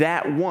when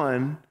that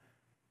one,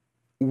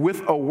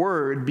 with a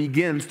word,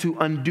 begins to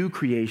undo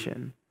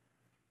creation?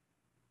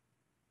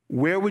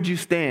 Where would you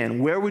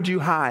stand? Where would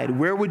you hide?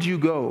 Where would you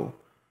go?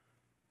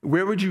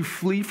 Where would you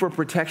flee for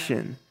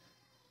protection?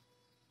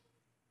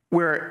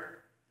 Where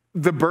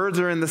the birds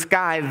are in the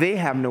sky, they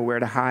have nowhere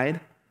to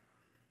hide.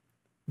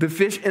 The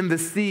fish in the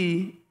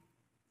sea,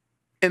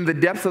 in the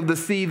depths of the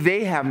sea,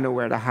 they have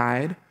nowhere to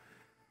hide.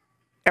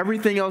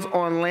 Everything else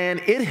on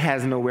land, it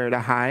has nowhere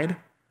to hide.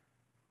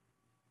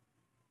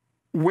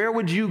 Where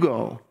would you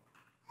go?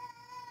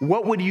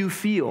 What would you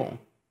feel?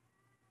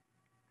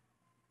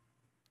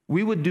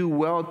 We would do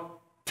well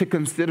to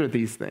consider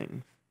these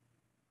things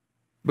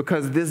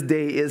because this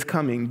day is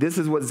coming. This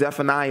is what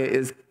Zephaniah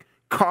is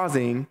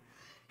causing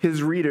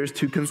his readers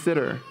to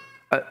consider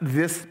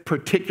this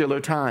particular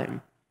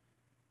time.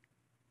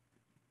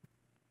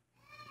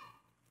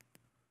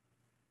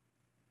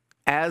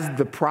 As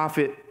the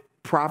prophet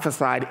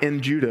prophesied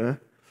in Judah,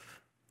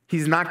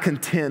 he's not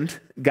content.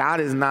 God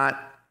is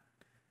not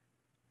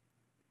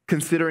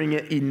considering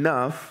it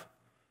enough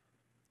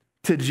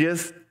to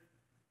just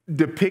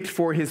depict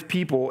for his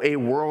people a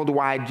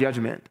worldwide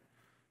judgment.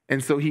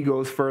 And so he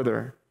goes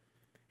further.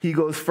 He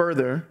goes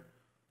further,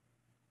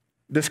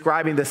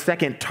 describing the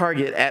second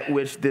target at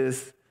which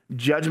this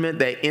judgment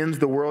that ends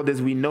the world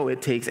as we know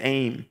it takes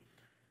aim.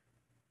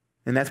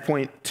 And that's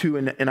point 2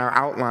 in our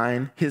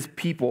outline, his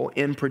people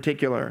in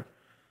particular.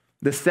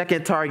 The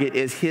second target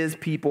is his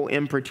people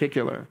in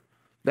particular.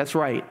 That's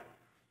right.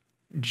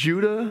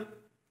 Judah,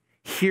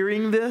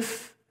 hearing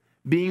this,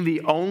 being the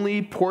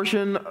only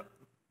portion,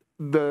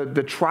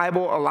 the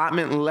tribal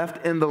allotment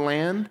left in the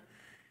land,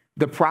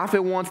 the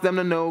prophet wants them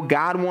to know,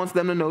 God wants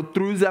them to know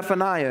through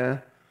Zephaniah,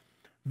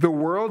 the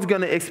world's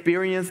going to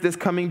experience this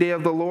coming day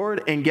of the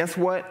Lord, and guess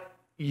what?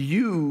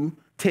 You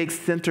take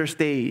center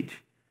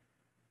stage.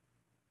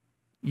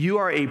 You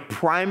are a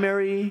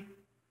primary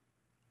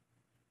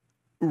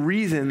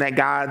reason that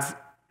God's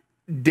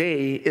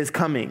day is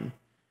coming.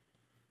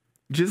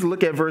 Just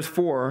look at verse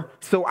 4.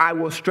 So I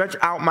will stretch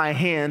out my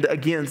hand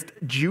against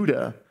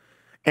Judah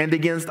and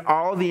against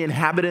all the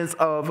inhabitants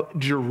of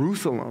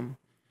Jerusalem.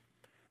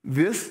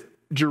 This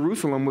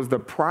Jerusalem was the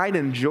pride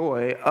and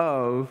joy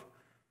of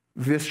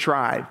this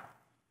tribe.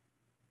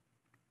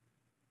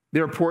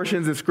 There are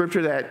portions of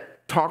scripture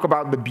that talk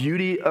about the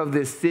beauty of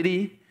this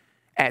city.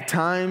 At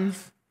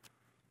times,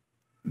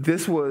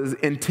 this was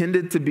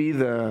intended to be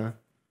the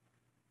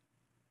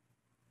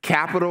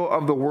capital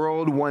of the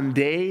world one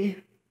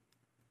day.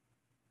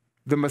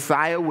 The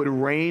Messiah would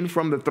reign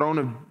from the throne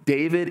of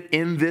David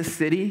in this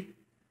city.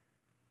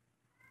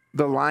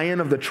 The Lion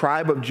of the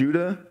tribe of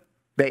Judah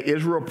that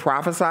Israel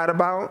prophesied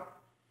about.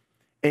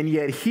 And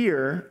yet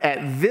here,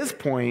 at this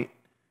point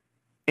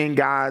in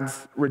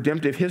God's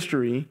redemptive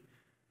history,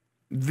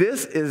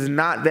 this is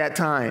not that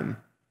time.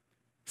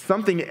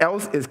 Something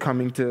else is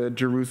coming to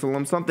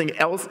Jerusalem. Something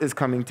else is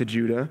coming to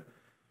Judah.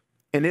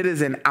 And it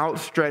is an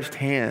outstretched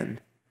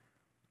hand.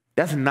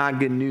 That's not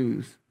good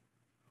news.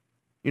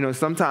 You know,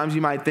 sometimes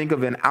you might think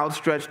of an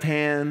outstretched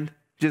hand,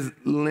 just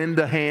lend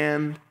a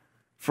hand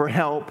for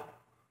help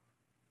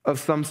of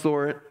some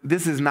sort.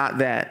 This is not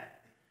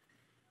that.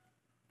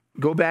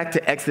 Go back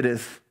to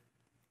Exodus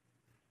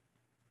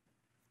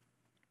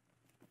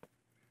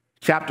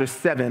chapter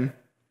 7,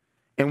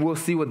 and we'll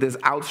see what this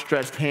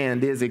outstretched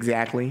hand is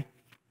exactly.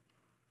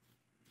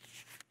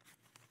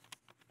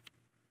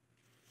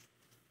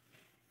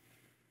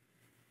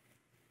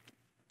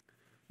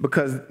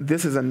 Because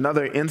this is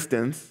another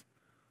instance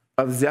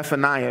of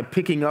Zephaniah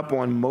picking up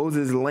on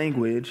Moses'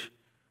 language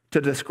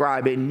to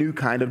describe a new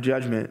kind of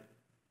judgment.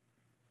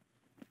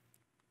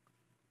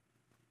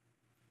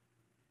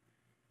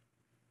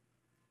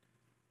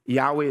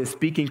 Yahweh is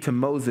speaking to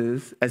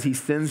Moses as he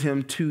sends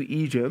him to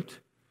Egypt.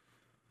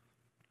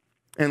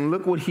 And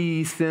look what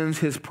he sends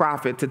his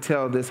prophet to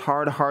tell this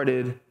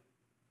hard-hearted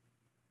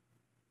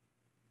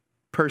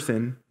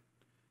person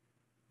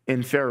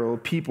in Pharaoh,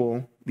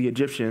 people, the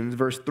Egyptians,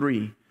 verse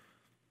 3.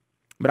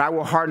 But I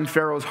will harden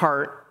Pharaoh's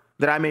heart,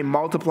 that I may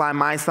multiply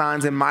my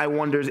signs and my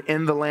wonders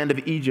in the land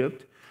of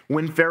Egypt.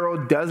 When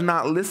Pharaoh does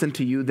not listen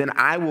to you, then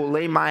I will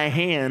lay my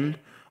hand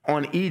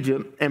on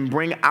Egypt and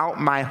bring out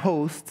my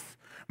hosts,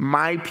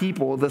 my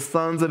people, the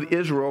sons of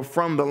Israel,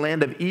 from the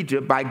land of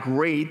Egypt by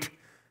great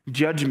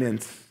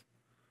judgments.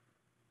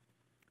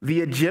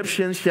 The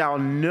Egyptians shall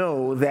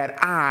know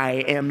that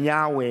I am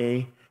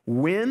Yahweh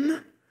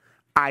when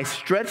I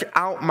stretch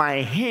out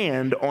my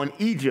hand on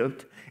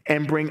Egypt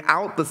and bring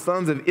out the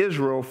sons of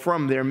Israel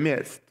from their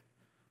midst.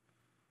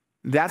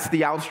 That's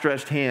the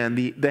outstretched hand.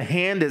 The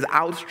hand is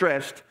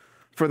outstretched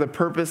for the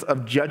purpose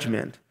of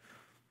judgment.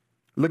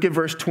 Look at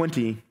verse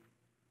 20.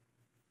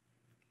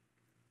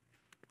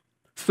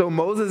 So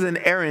Moses and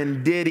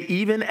Aaron did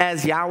even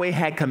as Yahweh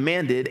had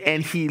commanded,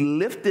 and he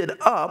lifted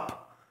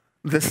up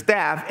the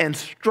staff and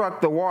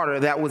struck the water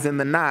that was in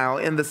the Nile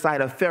in the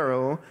sight of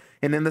Pharaoh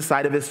and in the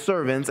sight of his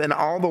servants, and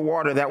all the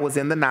water that was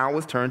in the Nile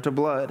was turned to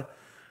blood.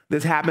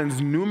 This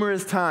happens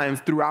numerous times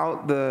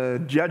throughout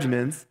the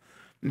judgments.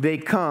 They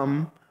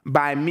come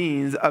by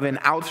means of an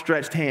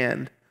outstretched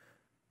hand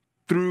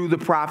through the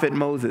prophet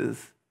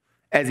Moses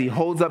as he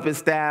holds up his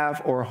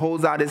staff or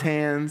holds out his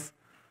hands.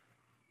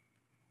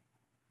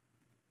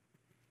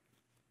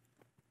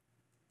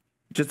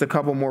 Just a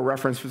couple more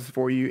references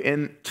for you.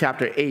 In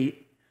chapter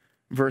 8,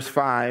 verse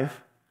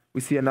 5, we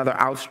see another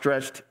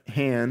outstretched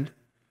hand.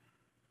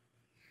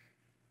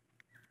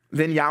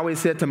 Then Yahweh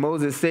said to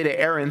Moses, say to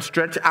Aaron,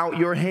 stretch out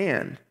your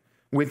hand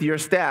with your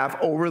staff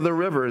over the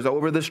rivers,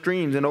 over the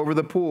streams, and over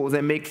the pools,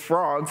 and make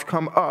frogs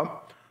come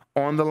up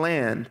on the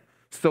land.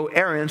 So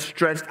Aaron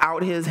stretched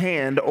out his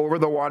hand over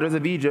the waters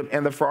of Egypt,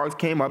 and the frogs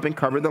came up and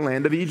covered the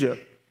land of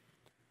Egypt.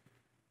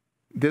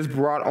 This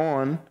brought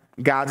on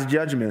God's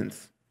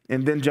judgments.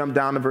 And then jump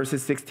down to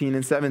verses 16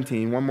 and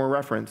 17. One more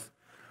reference.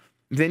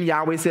 Then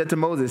Yahweh said to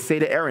Moses, say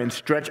to Aaron,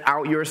 stretch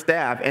out your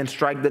staff and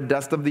strike the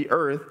dust of the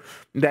earth,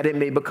 that it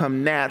may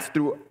become gnats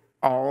through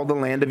all the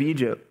land of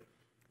Egypt.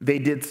 They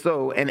did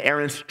so, and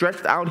Aaron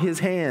stretched out his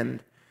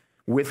hand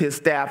with his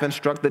staff and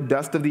struck the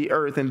dust of the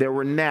earth, and there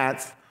were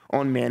gnats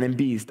on man and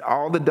beast.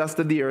 All the dust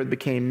of the earth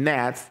became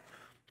gnats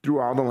through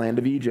all the land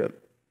of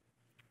Egypt.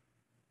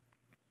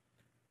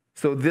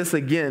 So this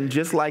again,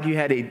 just like you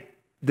had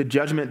the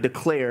judgment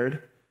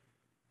declared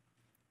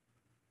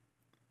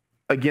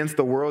against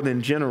the world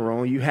in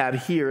general, you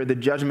have here the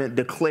judgment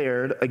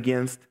declared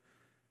against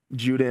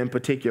Judah in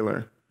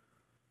particular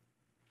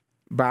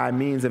by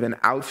means of an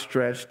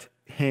outstretched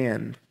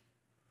hand.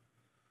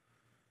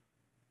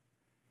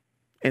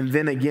 And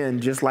then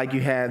again, just like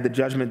you had the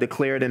judgment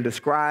declared and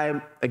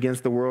described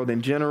against the world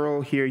in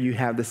general, here you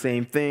have the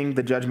same thing,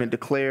 the judgment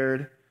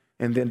declared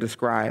and then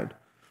described.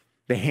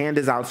 The hand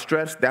is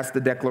outstretched, that's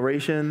the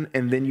declaration,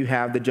 and then you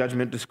have the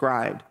judgment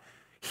described.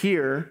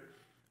 Here,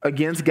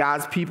 against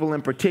God's people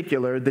in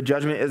particular, the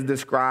judgment is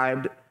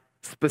described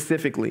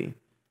specifically.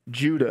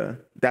 Judah,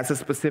 that's a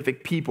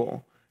specific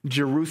people.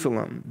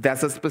 Jerusalem,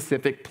 that's a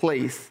specific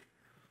place.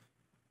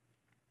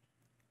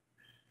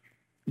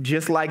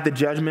 Just like the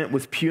judgment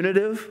was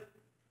punitive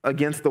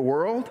against the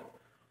world,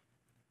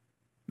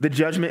 the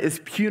judgment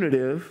is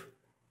punitive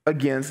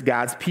against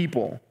God's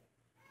people.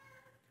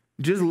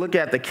 Just look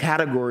at the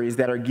categories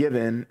that are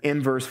given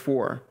in verse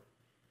 4.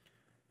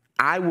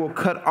 I will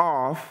cut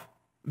off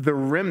the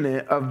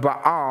remnant of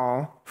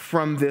Baal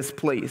from this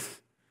place,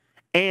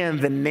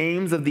 and the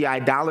names of the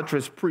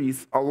idolatrous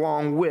priests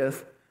along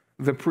with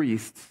the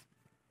priests.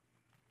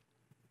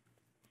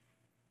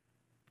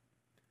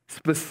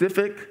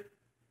 Specific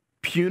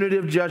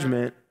punitive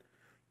judgment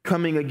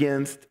coming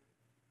against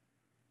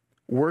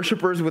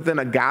worshipers within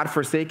a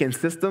God-forsaken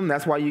system.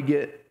 That's why you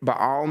get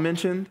Baal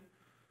mentioned.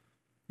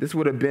 This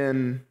would have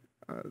been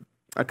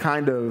a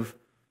kind of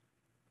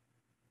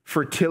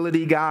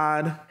fertility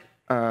god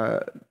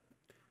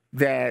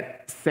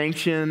that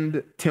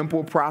sanctioned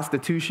temple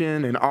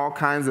prostitution and all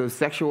kinds of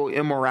sexual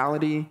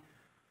immorality.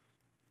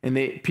 And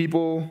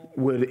people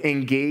would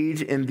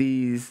engage in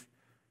these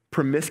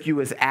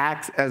promiscuous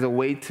acts as a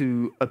way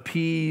to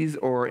appease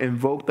or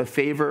invoke the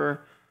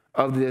favor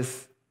of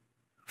this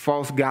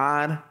false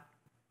god.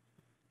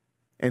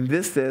 And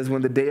this says,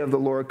 when the day of the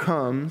Lord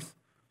comes,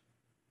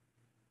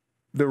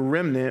 the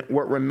remnant,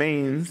 what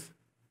remains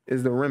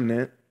is the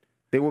remnant,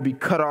 they will be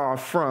cut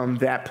off from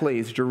that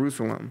place,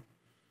 Jerusalem.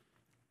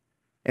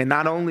 And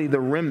not only the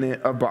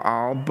remnant of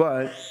Baal,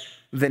 but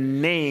the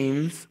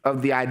names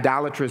of the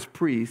idolatrous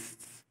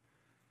priests.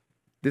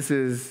 This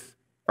is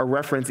a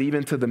reference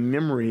even to the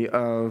memory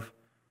of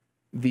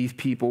these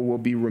people will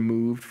be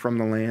removed from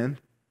the land,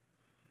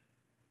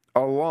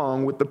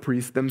 along with the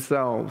priests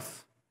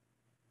themselves.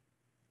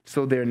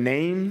 So their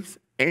names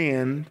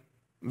and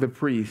the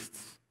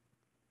priests.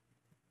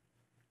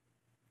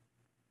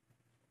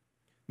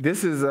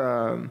 This has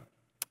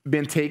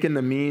been taken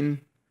to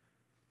mean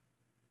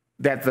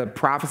that the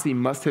prophecy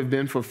must have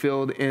been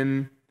fulfilled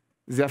in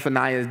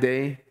Zephaniah's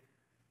day,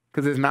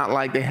 because it's not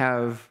like they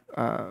have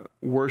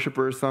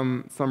worshipers,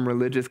 some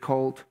religious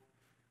cult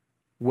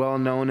well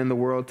known in the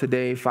world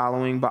today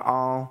following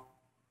Baal.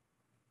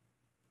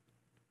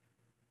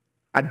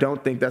 I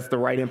don't think that's the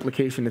right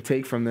implication to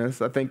take from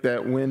this. I think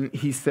that when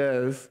he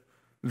says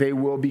they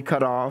will be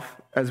cut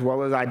off, as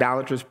well as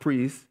idolatrous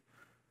priests,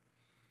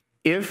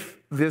 if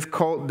this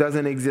cult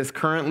doesn't exist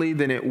currently,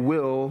 then it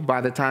will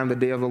by the time the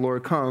day of the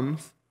Lord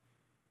comes.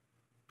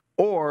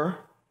 Or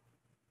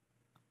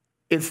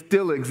it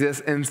still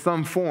exists in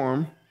some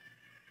form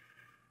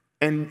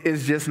and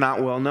is just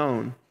not well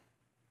known.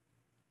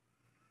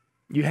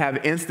 You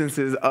have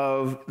instances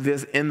of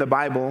this in the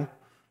Bible.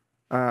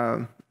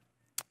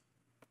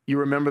 You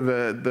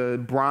remember the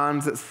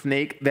bronze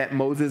snake that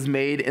Moses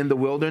made in the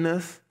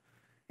wilderness?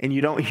 And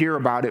you don't hear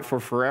about it for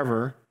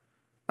forever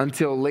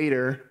until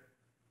later.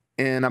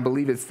 And I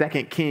believe it's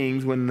 2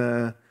 Kings when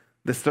the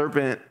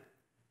serpent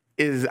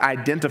is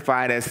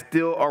identified as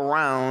still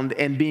around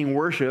and being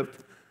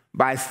worshiped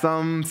by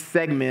some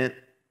segment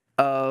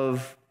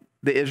of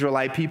the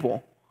Israelite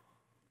people.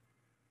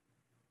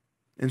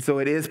 And so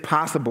it is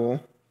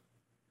possible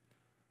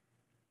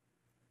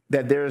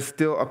that there is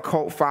still a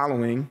cult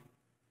following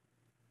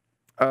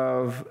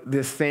of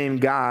this same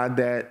God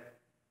that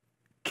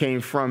came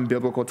from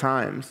biblical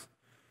times.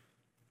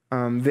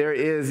 There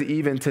is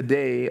even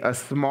today a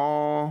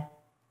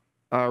small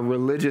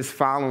religious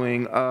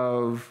following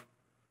of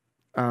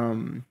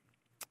one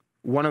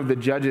of the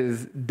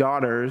judge's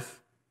daughters,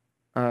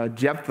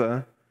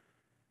 Jephthah,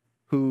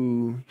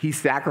 who he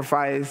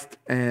sacrificed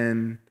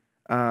and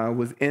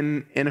was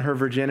in her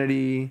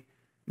virginity,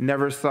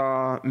 never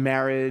saw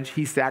marriage.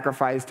 He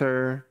sacrificed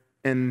her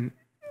in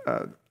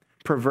a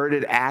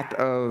perverted act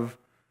of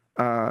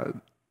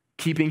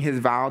keeping his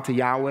vow to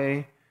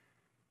Yahweh.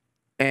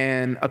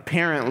 And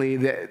apparently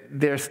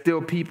there's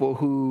still people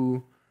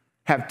who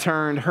have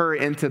turned her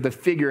into the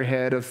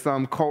figurehead of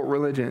some cult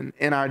religion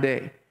in our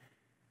day.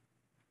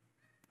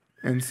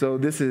 And so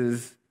this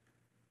is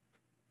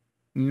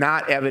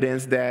not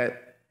evidence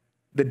that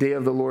the day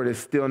of the Lord is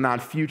still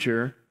not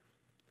future,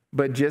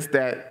 but just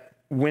that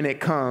when it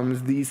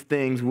comes, these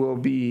things will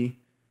be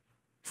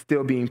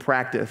still being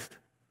practiced.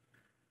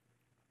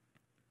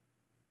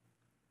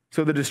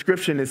 So the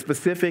description is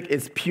specific,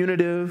 it's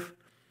punitive.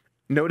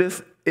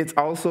 Notice it's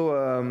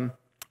also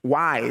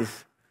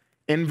wise.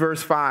 In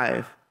verse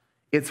 5,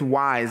 it's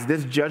wise.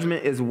 This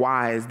judgment is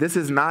wise. This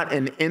is not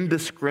an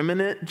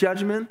indiscriminate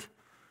judgment.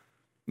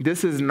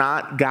 This is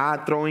not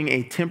God throwing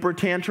a temper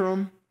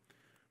tantrum,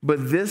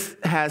 but this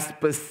has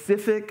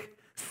specific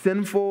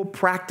sinful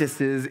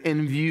practices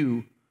in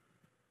view.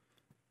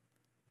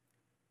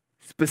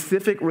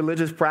 Specific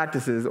religious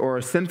practices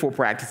or sinful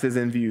practices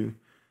in view.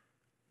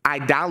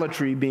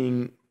 Idolatry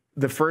being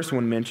the first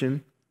one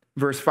mentioned.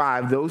 Verse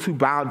 5, those who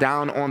bow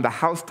down on the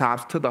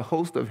housetops to the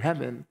host of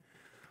heaven.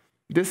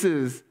 This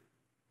is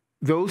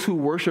those who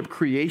worship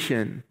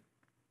creation.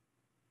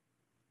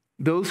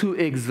 Those who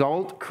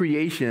exalt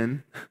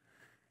creation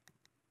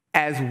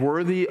as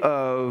worthy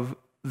of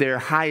their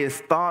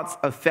highest thoughts,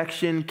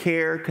 affection,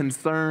 care,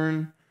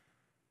 concern.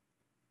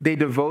 They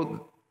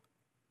devote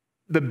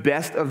the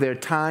best of their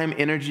time,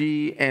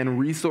 energy, and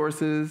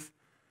resources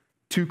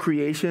to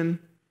creation.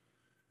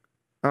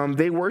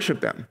 They worship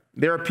them.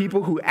 There are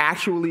people who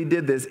actually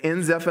did this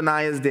in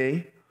Zephaniah's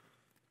day.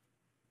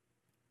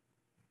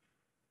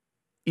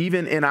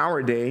 Even in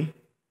our day,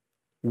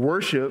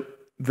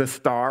 worship the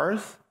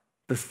stars,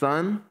 the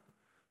sun,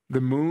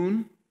 the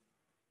moon.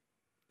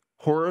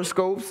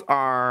 Horoscopes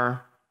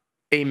are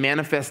a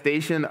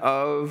manifestation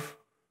of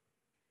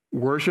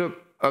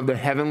worship of the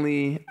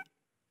heavenly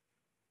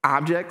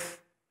objects.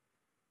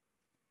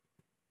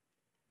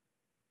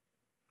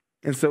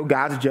 And so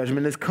God's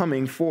judgment is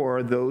coming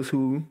for those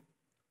who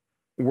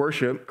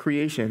worship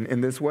creation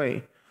in this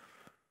way.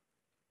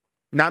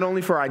 Not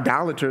only for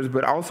idolaters,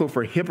 but also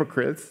for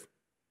hypocrites.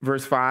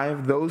 Verse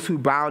 5, those who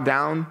bow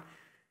down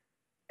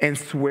and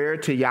swear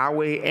to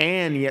Yahweh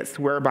and yet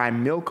swear by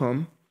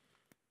Milcom.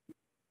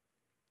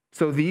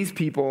 So these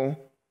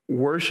people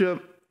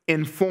worship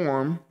in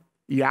form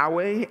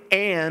Yahweh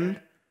and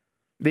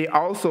they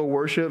also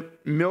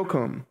worship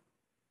Milcom.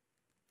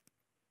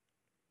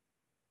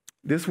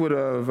 This would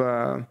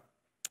have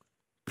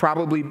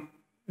probably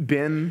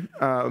been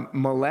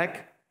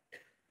Molech,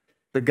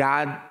 the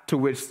god to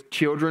which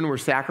children were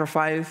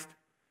sacrificed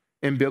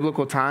in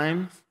biblical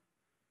times.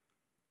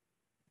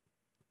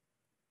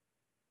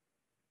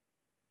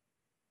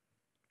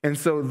 And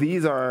so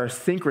these are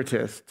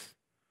syncretists,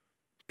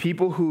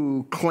 people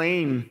who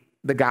claim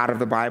the God of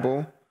the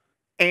Bible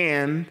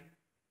and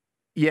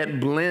yet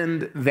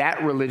blend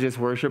that religious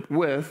worship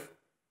with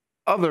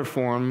other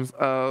forms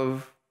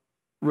of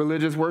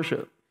religious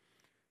worship.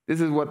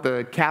 This is what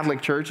the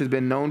Catholic Church has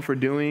been known for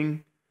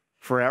doing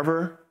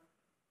forever,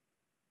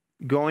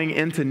 going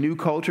into new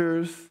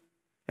cultures.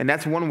 And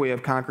that's one way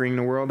of conquering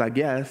the world, I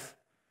guess.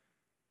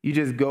 You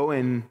just go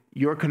and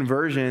your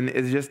conversion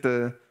is just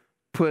to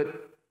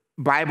put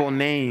Bible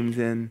names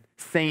and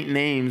saint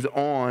names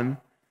on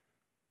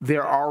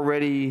their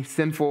already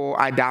sinful,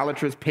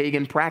 idolatrous,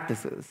 pagan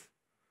practices.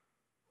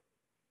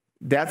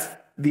 That's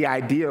the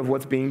idea of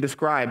what's being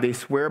described. They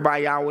swear by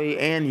Yahweh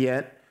and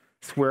yet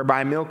swear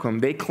by Milcom.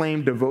 They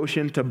claim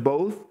devotion to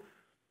both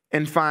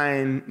and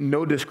find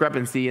no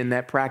discrepancy in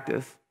that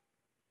practice.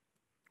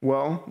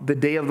 Well, the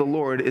day of the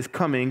Lord is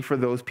coming for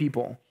those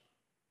people,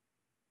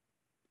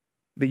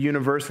 the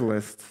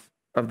universalists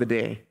of the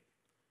day.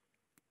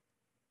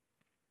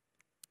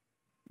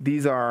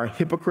 These are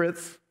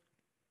hypocrites,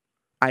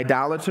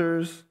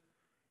 idolaters,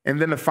 and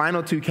then the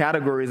final two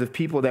categories of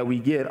people that we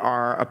get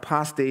are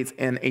apostates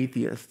and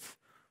atheists.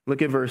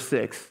 Look at verse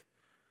 6.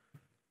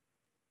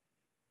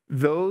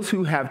 Those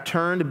who have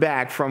turned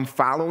back from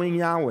following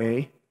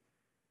Yahweh,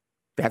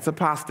 that's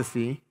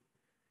apostasy,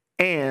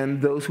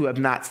 and those who have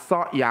not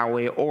sought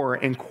Yahweh or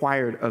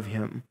inquired of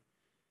him,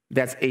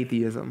 that's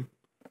atheism.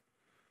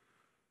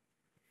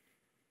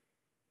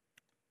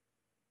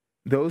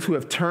 Those who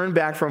have turned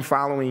back from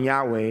following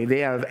Yahweh, they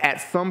have at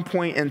some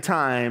point in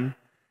time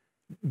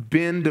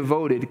been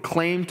devoted,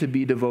 claimed to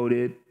be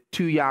devoted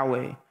to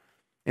Yahweh.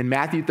 In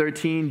Matthew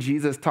 13,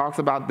 Jesus talks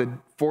about the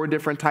 4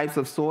 different types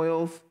of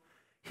soils.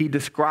 He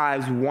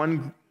describes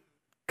one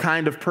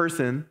kind of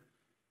person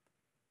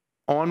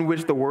on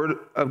which the word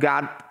of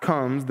God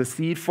comes, the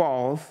seed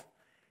falls,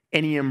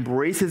 and he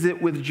embraces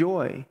it with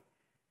joy.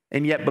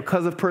 And yet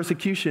because of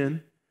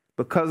persecution,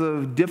 because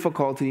of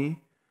difficulty,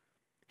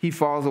 he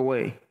falls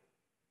away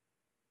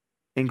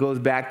and goes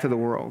back to the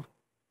world.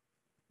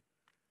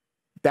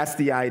 That's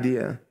the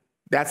idea.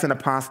 That's an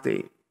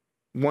apostate,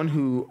 one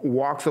who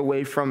walks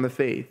away from the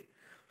faith.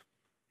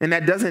 And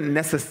that doesn't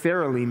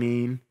necessarily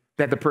mean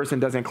that the person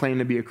doesn't claim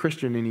to be a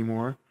Christian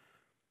anymore,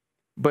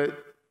 but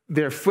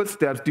their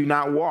footsteps do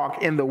not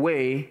walk in the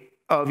way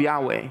of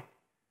Yahweh.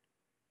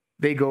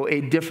 They go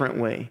a different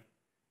way.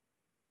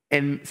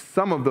 And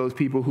some of those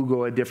people who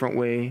go a different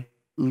way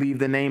leave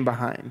the name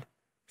behind.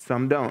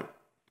 Some don't.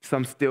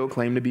 Some still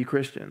claim to be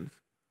Christians.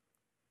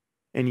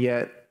 And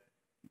yet,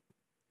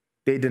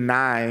 they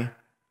deny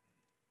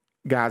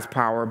God's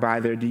power by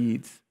their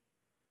deeds.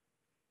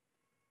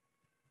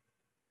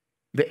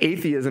 The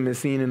atheism is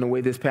seen in the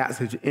way this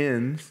passage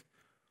ends.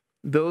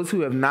 Those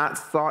who have not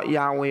sought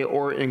Yahweh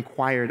or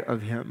inquired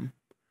of him,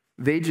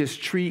 they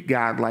just treat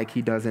God like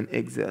he doesn't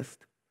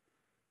exist.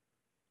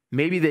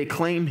 Maybe they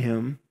claim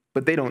him,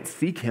 but they don't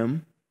seek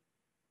him.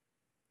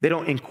 They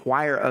don't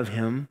inquire of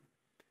him.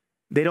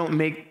 They don't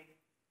make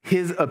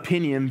his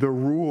opinion the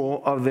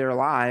rule of their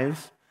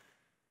lives.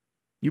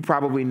 You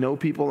probably know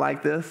people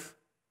like this.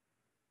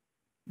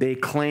 They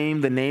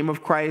claim the name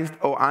of Christ.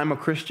 Oh, I'm a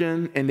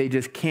Christian, and they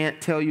just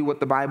can't tell you what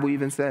the Bible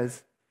even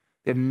says.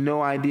 They have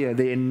no idea.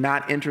 They are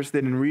not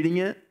interested in reading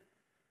it.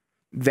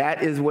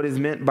 That is what is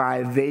meant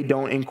by they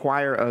don't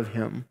inquire of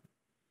him.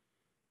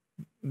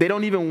 They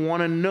don't even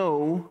want to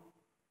know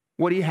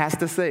what he has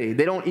to say.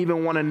 They don't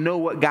even want to know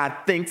what God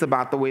thinks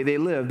about the way they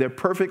live. They're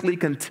perfectly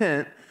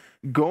content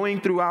going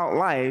throughout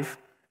life,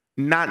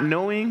 not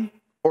knowing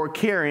or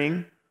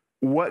caring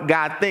what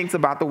God thinks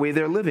about the way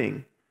they're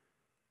living.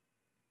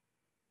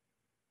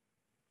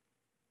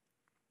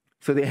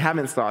 So they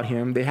haven't sought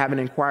him. They haven't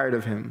inquired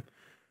of him.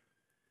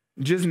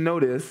 Just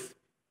notice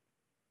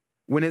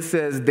when it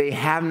says they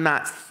have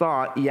not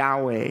sought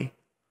Yahweh,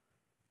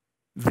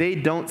 they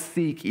don't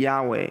seek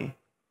Yahweh.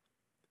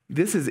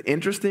 This is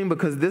interesting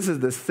because this is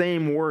the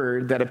same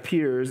word that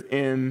appears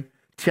in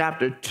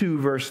chapter 2,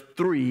 verse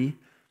 3,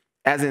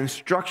 as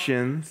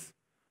instructions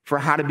for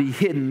how to be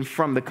hidden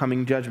from the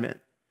coming judgment.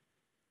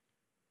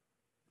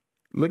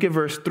 Look at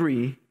verse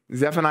 3.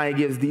 Zephaniah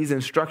gives these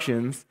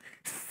instructions.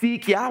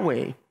 Seek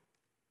Yahweh.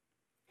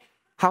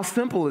 How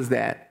simple is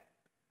that?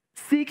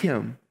 Seek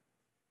him.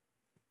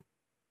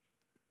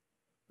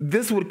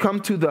 This would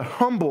come to the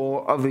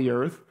humble of the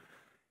earth.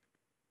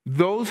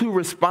 Those who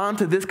respond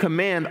to this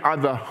command are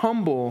the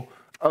humble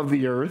of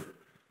the earth.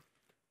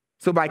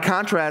 So by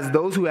contrast,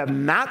 those who have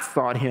not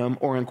sought him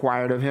or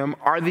inquired of him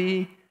are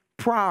the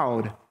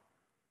proud.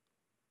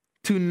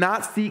 To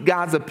not seek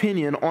God's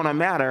opinion on a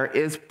matter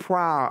is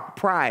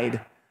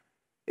pride.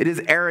 It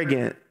is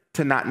arrogant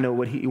to not know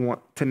what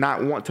to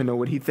not want to know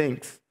what he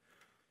thinks.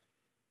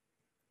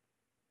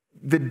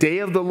 The day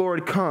of the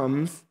Lord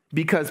comes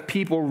because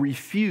people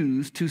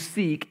refuse to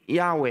seek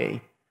Yahweh.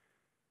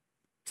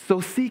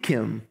 So seek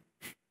him.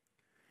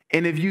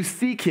 And if you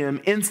seek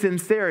him in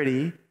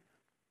sincerity,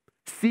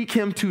 seek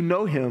him to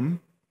know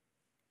him.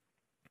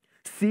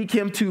 Seek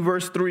him to,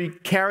 verse 3,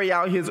 carry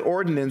out his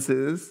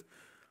ordinances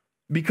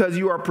because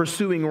you are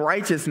pursuing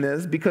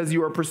righteousness, because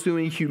you are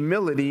pursuing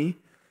humility,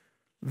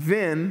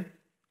 then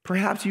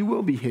perhaps you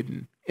will be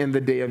hidden in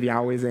the day of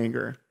Yahweh's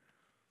anger.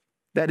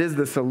 That is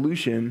the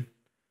solution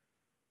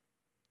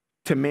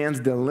to man's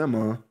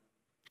dilemma,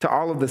 to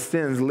all of the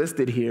sins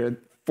listed here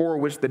for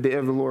which the day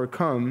of the Lord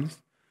comes.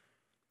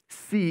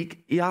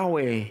 Seek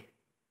Yahweh.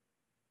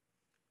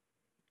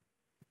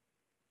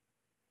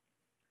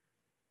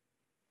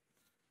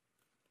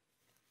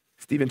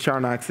 Stephen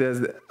Charnock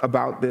says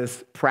about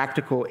this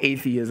practical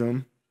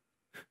atheism,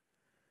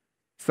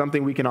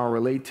 something we can all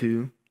relate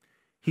to.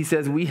 He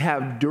says, we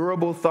have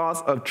durable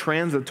thoughts of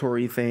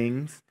transitory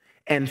things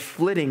and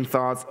flitting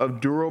thoughts of a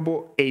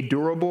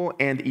durable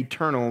and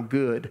eternal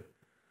good.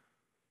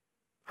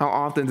 How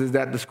often does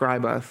that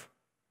describe us?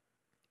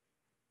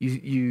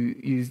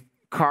 You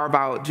carve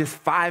out just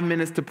 5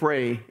 minutes to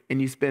pray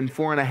and you spend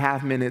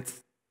 4.5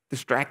 minutes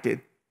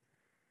distracted.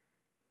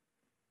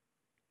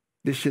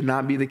 This should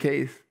not be the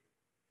case.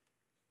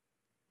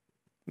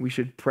 We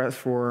should press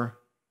for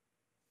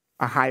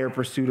a higher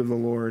pursuit of the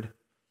Lord,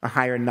 a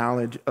higher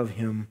knowledge of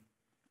him.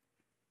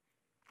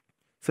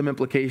 Some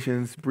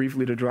implications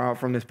briefly to draw out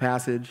from this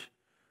passage.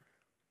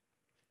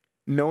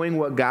 Knowing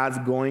what God's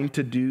going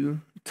to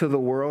do to the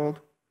world,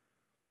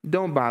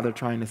 don't bother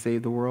trying to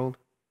save the world.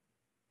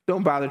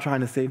 Don't bother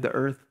trying to save the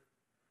earth.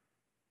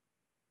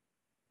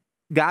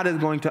 God is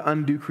going to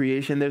undo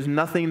creation. There's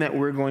nothing that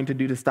we're going to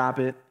do to stop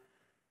it.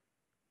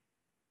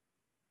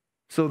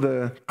 So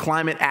the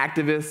climate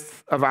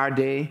activists of our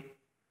day,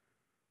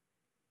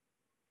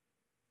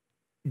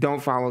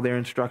 don't follow their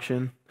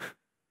instruction.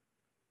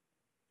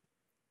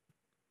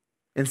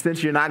 And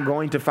since you're not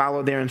going to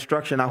follow their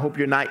instruction, I hope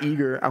you're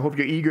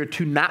eager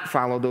to not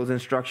follow those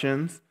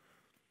instructions.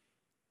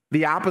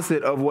 The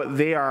opposite of what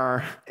they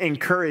are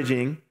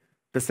encouraging,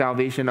 the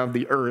salvation of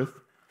the earth,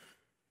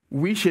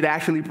 we should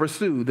actually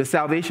pursue the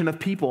salvation of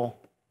people.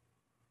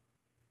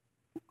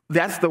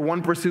 That's the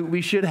one pursuit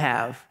we should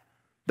have.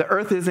 The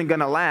earth isn't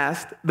going to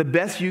last. The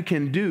best you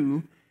can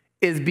do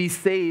is be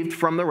saved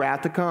from the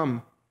wrath to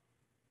come.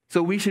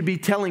 So we should be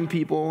telling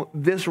people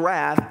this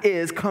wrath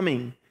is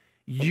coming.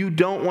 You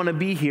don't want to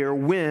be here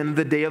when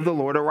the day of the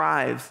Lord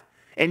arrives.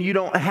 And you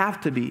don't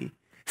have to be.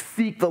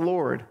 Seek the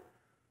Lord.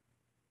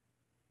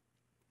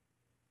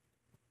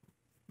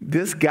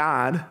 This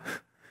God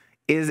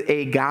is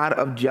a God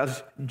of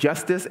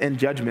justice and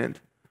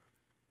judgment.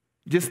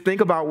 Just think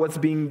about what's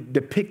being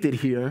depicted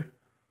here.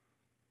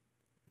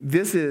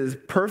 This is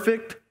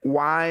perfect,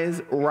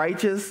 wise,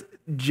 righteous,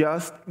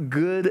 just,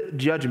 good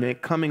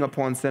judgment coming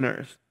upon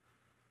sinners.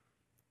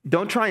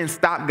 Don't try and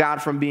stop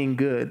God from being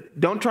good.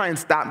 Don't try and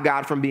stop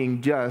God from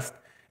being just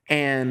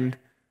and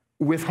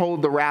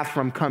withhold the wrath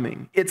from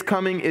coming. It's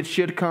coming. It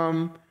should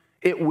come.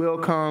 It will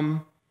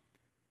come.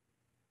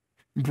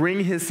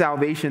 Bring his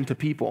salvation to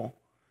people.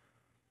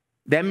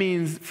 That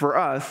means for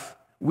us,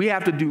 we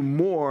have to do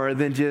more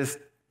than just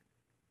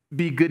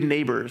be good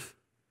neighbors,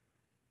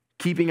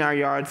 keeping our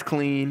yards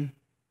clean,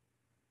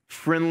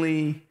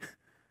 friendly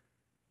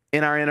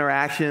in our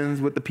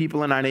interactions with the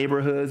people in our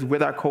neighborhoods,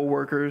 with our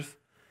coworkers.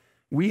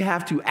 We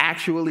have to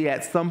actually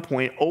at some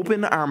point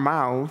open our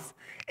mouths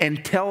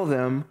and tell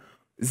them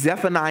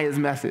Zephaniah's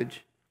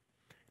message.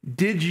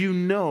 Did you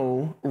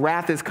know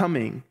wrath is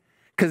coming?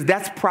 Because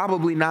that's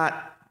probably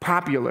not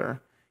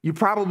popular. You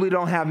probably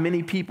don't have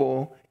many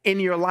people in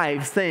your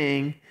life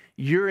saying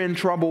you're in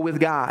trouble with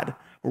God.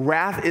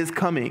 Wrath is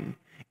coming.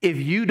 If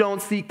you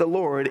don't seek the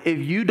Lord, if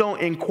you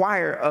don't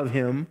inquire of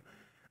him,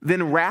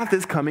 then wrath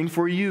is coming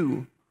for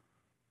you.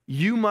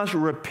 You must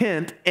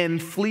repent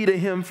and flee to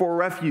him for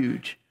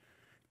refuge.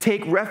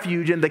 Take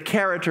refuge in the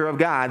character of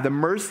God, the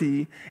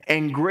mercy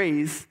and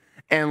grace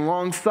and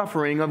long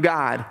suffering of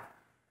God,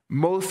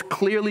 most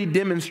clearly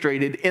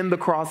demonstrated in the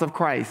cross of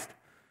Christ.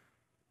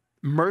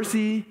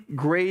 Mercy,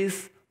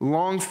 grace,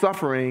 long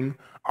suffering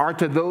are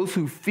to those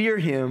who fear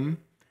him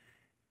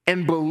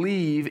and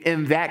believe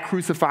in that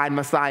crucified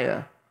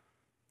Messiah.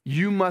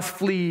 You must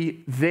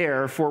flee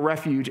there for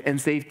refuge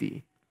and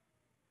safety.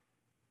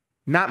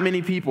 Not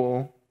many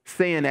people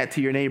saying that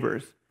to your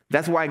neighbors.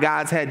 That's why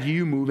God's had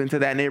you move into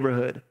that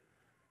neighborhood.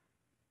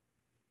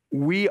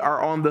 we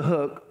are on the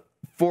hook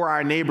for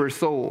our neighbor's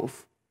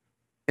souls,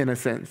 in a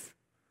sense.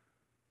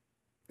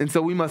 And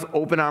so we must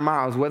open our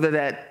mouths, whether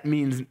that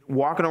means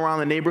walking around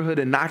the neighborhood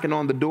and knocking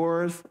on the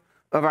doors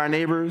of our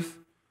neighbors,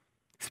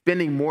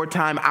 spending more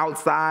time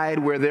outside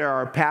where there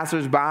are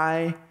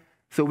passersby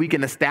so we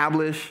can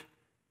establish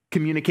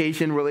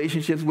communication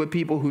relationships with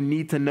people who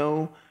need to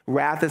know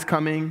wrath is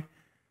coming.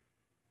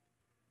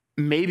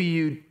 Maybe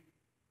you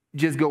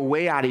just go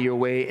way out of your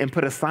way and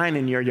put a sign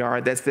in your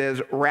yard that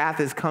says wrath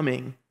is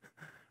coming.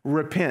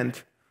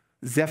 Repent.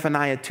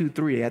 Zephaniah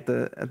 2:3 at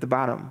the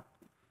bottom.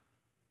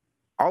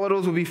 All of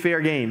those will be fair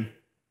game.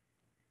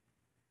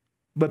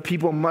 But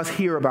people must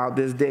hear about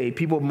this day.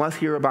 People must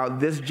hear about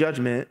this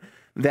judgment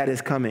that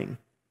is coming.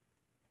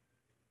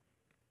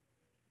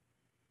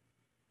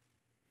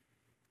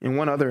 And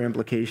one other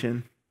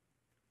implication,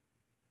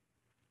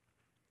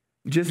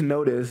 just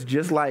notice,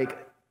 just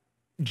like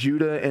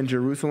Judah and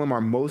Jerusalem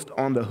are most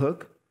on the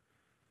hook,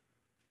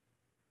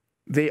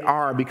 they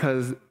are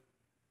because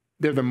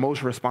they're the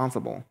most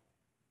responsible.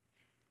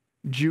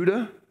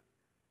 Judah,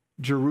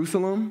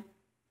 Jerusalem,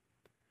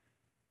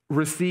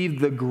 received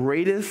the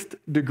greatest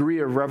degree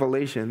of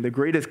revelation, the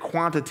greatest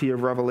quantity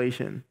of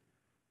revelation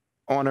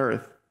on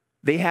earth.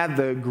 They had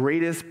the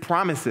greatest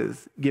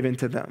promises given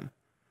to them.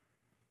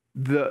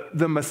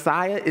 The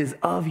Messiah is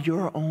of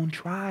your own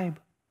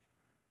tribe.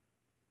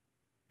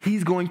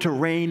 He's going to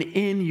reign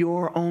in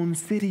your own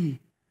city.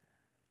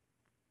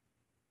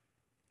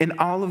 And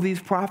all of these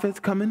prophets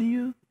coming to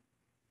you,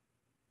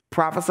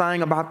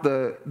 prophesying about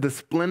the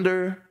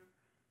splendor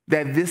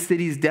that this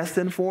city is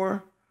destined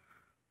for,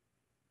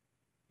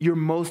 you're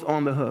most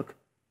on the hook.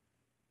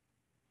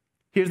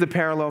 Here's the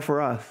parallel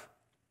for us.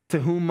 To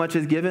whom much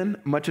is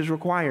given, much is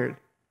required.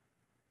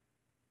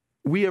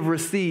 We have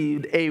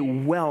received a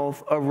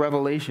wealth of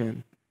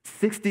revelation,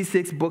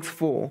 66 books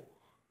full.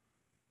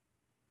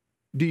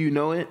 Do you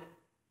know it?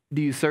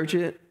 Do you search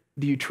it?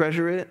 Do you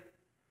treasure it?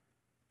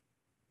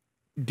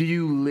 Do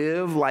you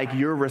live like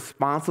you're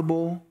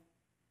responsible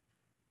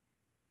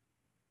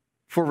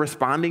for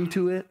responding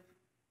to it?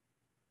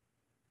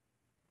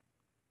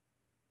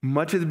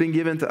 Much has been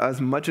given to us,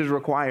 much is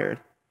required.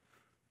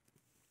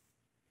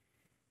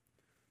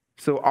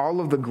 So all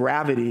of the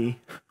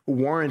gravity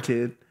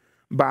warranted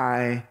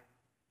by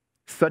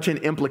such an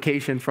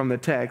implication from the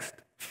text,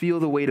 feel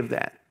the weight of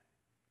that.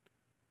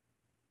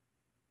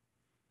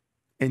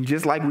 And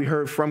just like we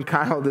heard from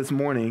Kyle this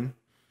morning,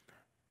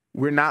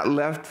 we're not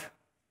left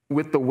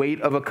with the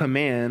weight of a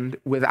command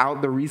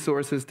without the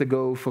resources to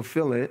go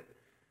fulfill it,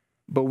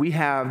 but we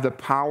have the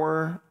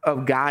power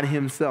of God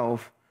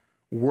himself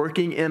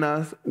working in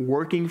us,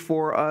 working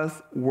for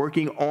us,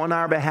 working on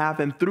our behalf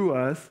and through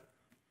us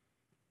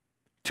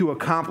to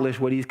accomplish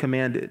what he's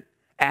commanded.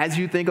 As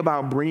you think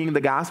about bringing the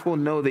gospel,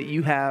 know that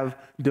you have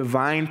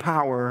divine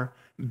power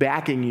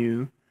backing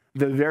you.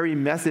 The very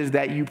message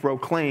that you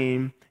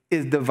proclaim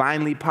is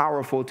divinely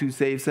powerful to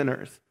save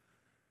sinners.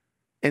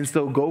 And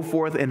so go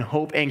forth in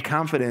hope and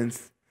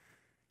confidence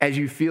as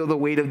you feel the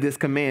weight of this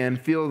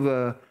command, feel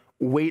the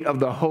weight of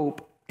the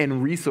hope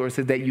and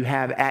resources that you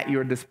have at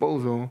your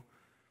disposal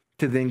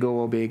to then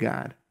go obey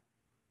God.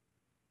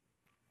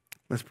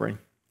 Let's pray.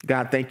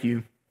 God, thank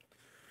you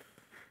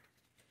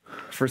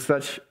for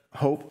such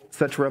hope,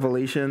 such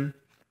revelation,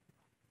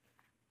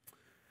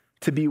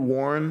 to be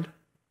warned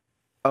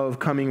of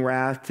coming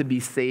wrath, to be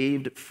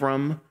saved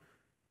from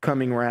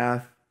coming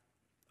wrath,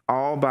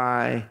 all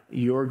by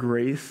your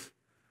grace,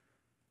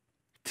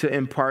 to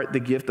impart the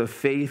gift of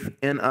faith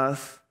in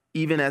us,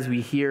 even as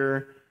we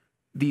hear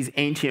these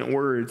ancient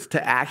words,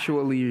 to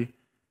actually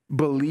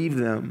believe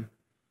them.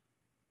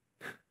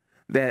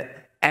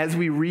 That as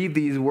we read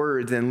these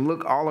words and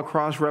look all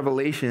across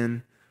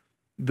Revelation,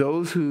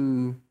 those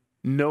who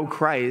know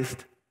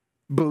Christ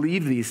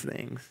believe these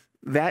things.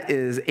 That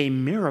is a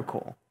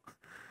miracle,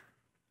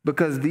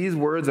 because these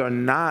words are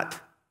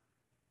not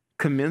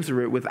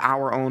commensurate with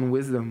our own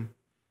wisdom.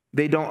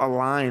 They don't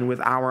align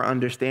with our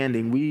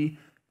understanding. We,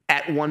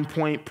 at one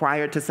point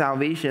prior to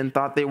salvation,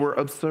 thought they were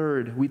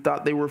absurd. We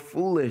thought they were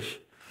foolish.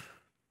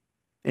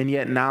 And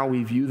yet now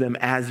we view them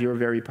as your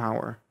very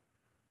power.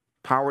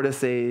 Power to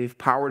save,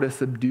 power to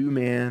subdue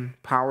man,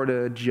 power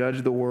to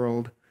judge the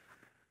world.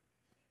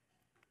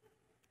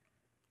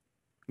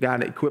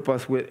 God, equip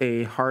us with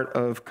a heart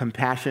of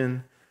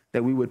compassion,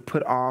 that we would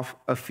put off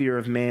a fear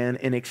of man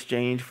in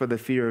exchange for the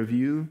fear of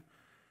you,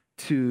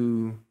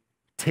 to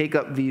take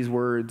up these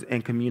words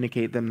and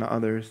communicate them to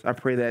others. I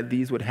pray that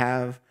these would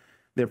have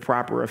their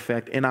proper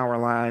effect in our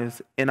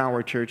lives, in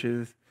our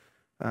churches,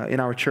 in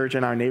our church,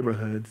 in our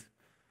neighborhoods,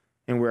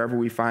 and wherever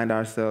we find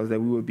ourselves,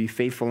 that we would be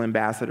faithful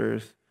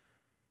ambassadors,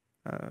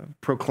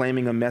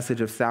 proclaiming a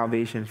message of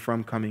salvation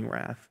from coming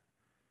wrath.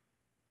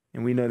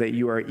 And we know that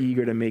you are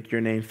eager to make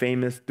your name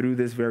famous through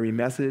this very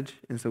message.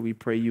 And so we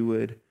pray you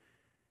would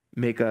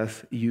make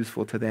us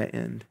useful to that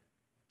end.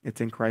 It's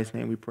in Christ's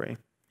name we pray.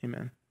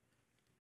 Amen.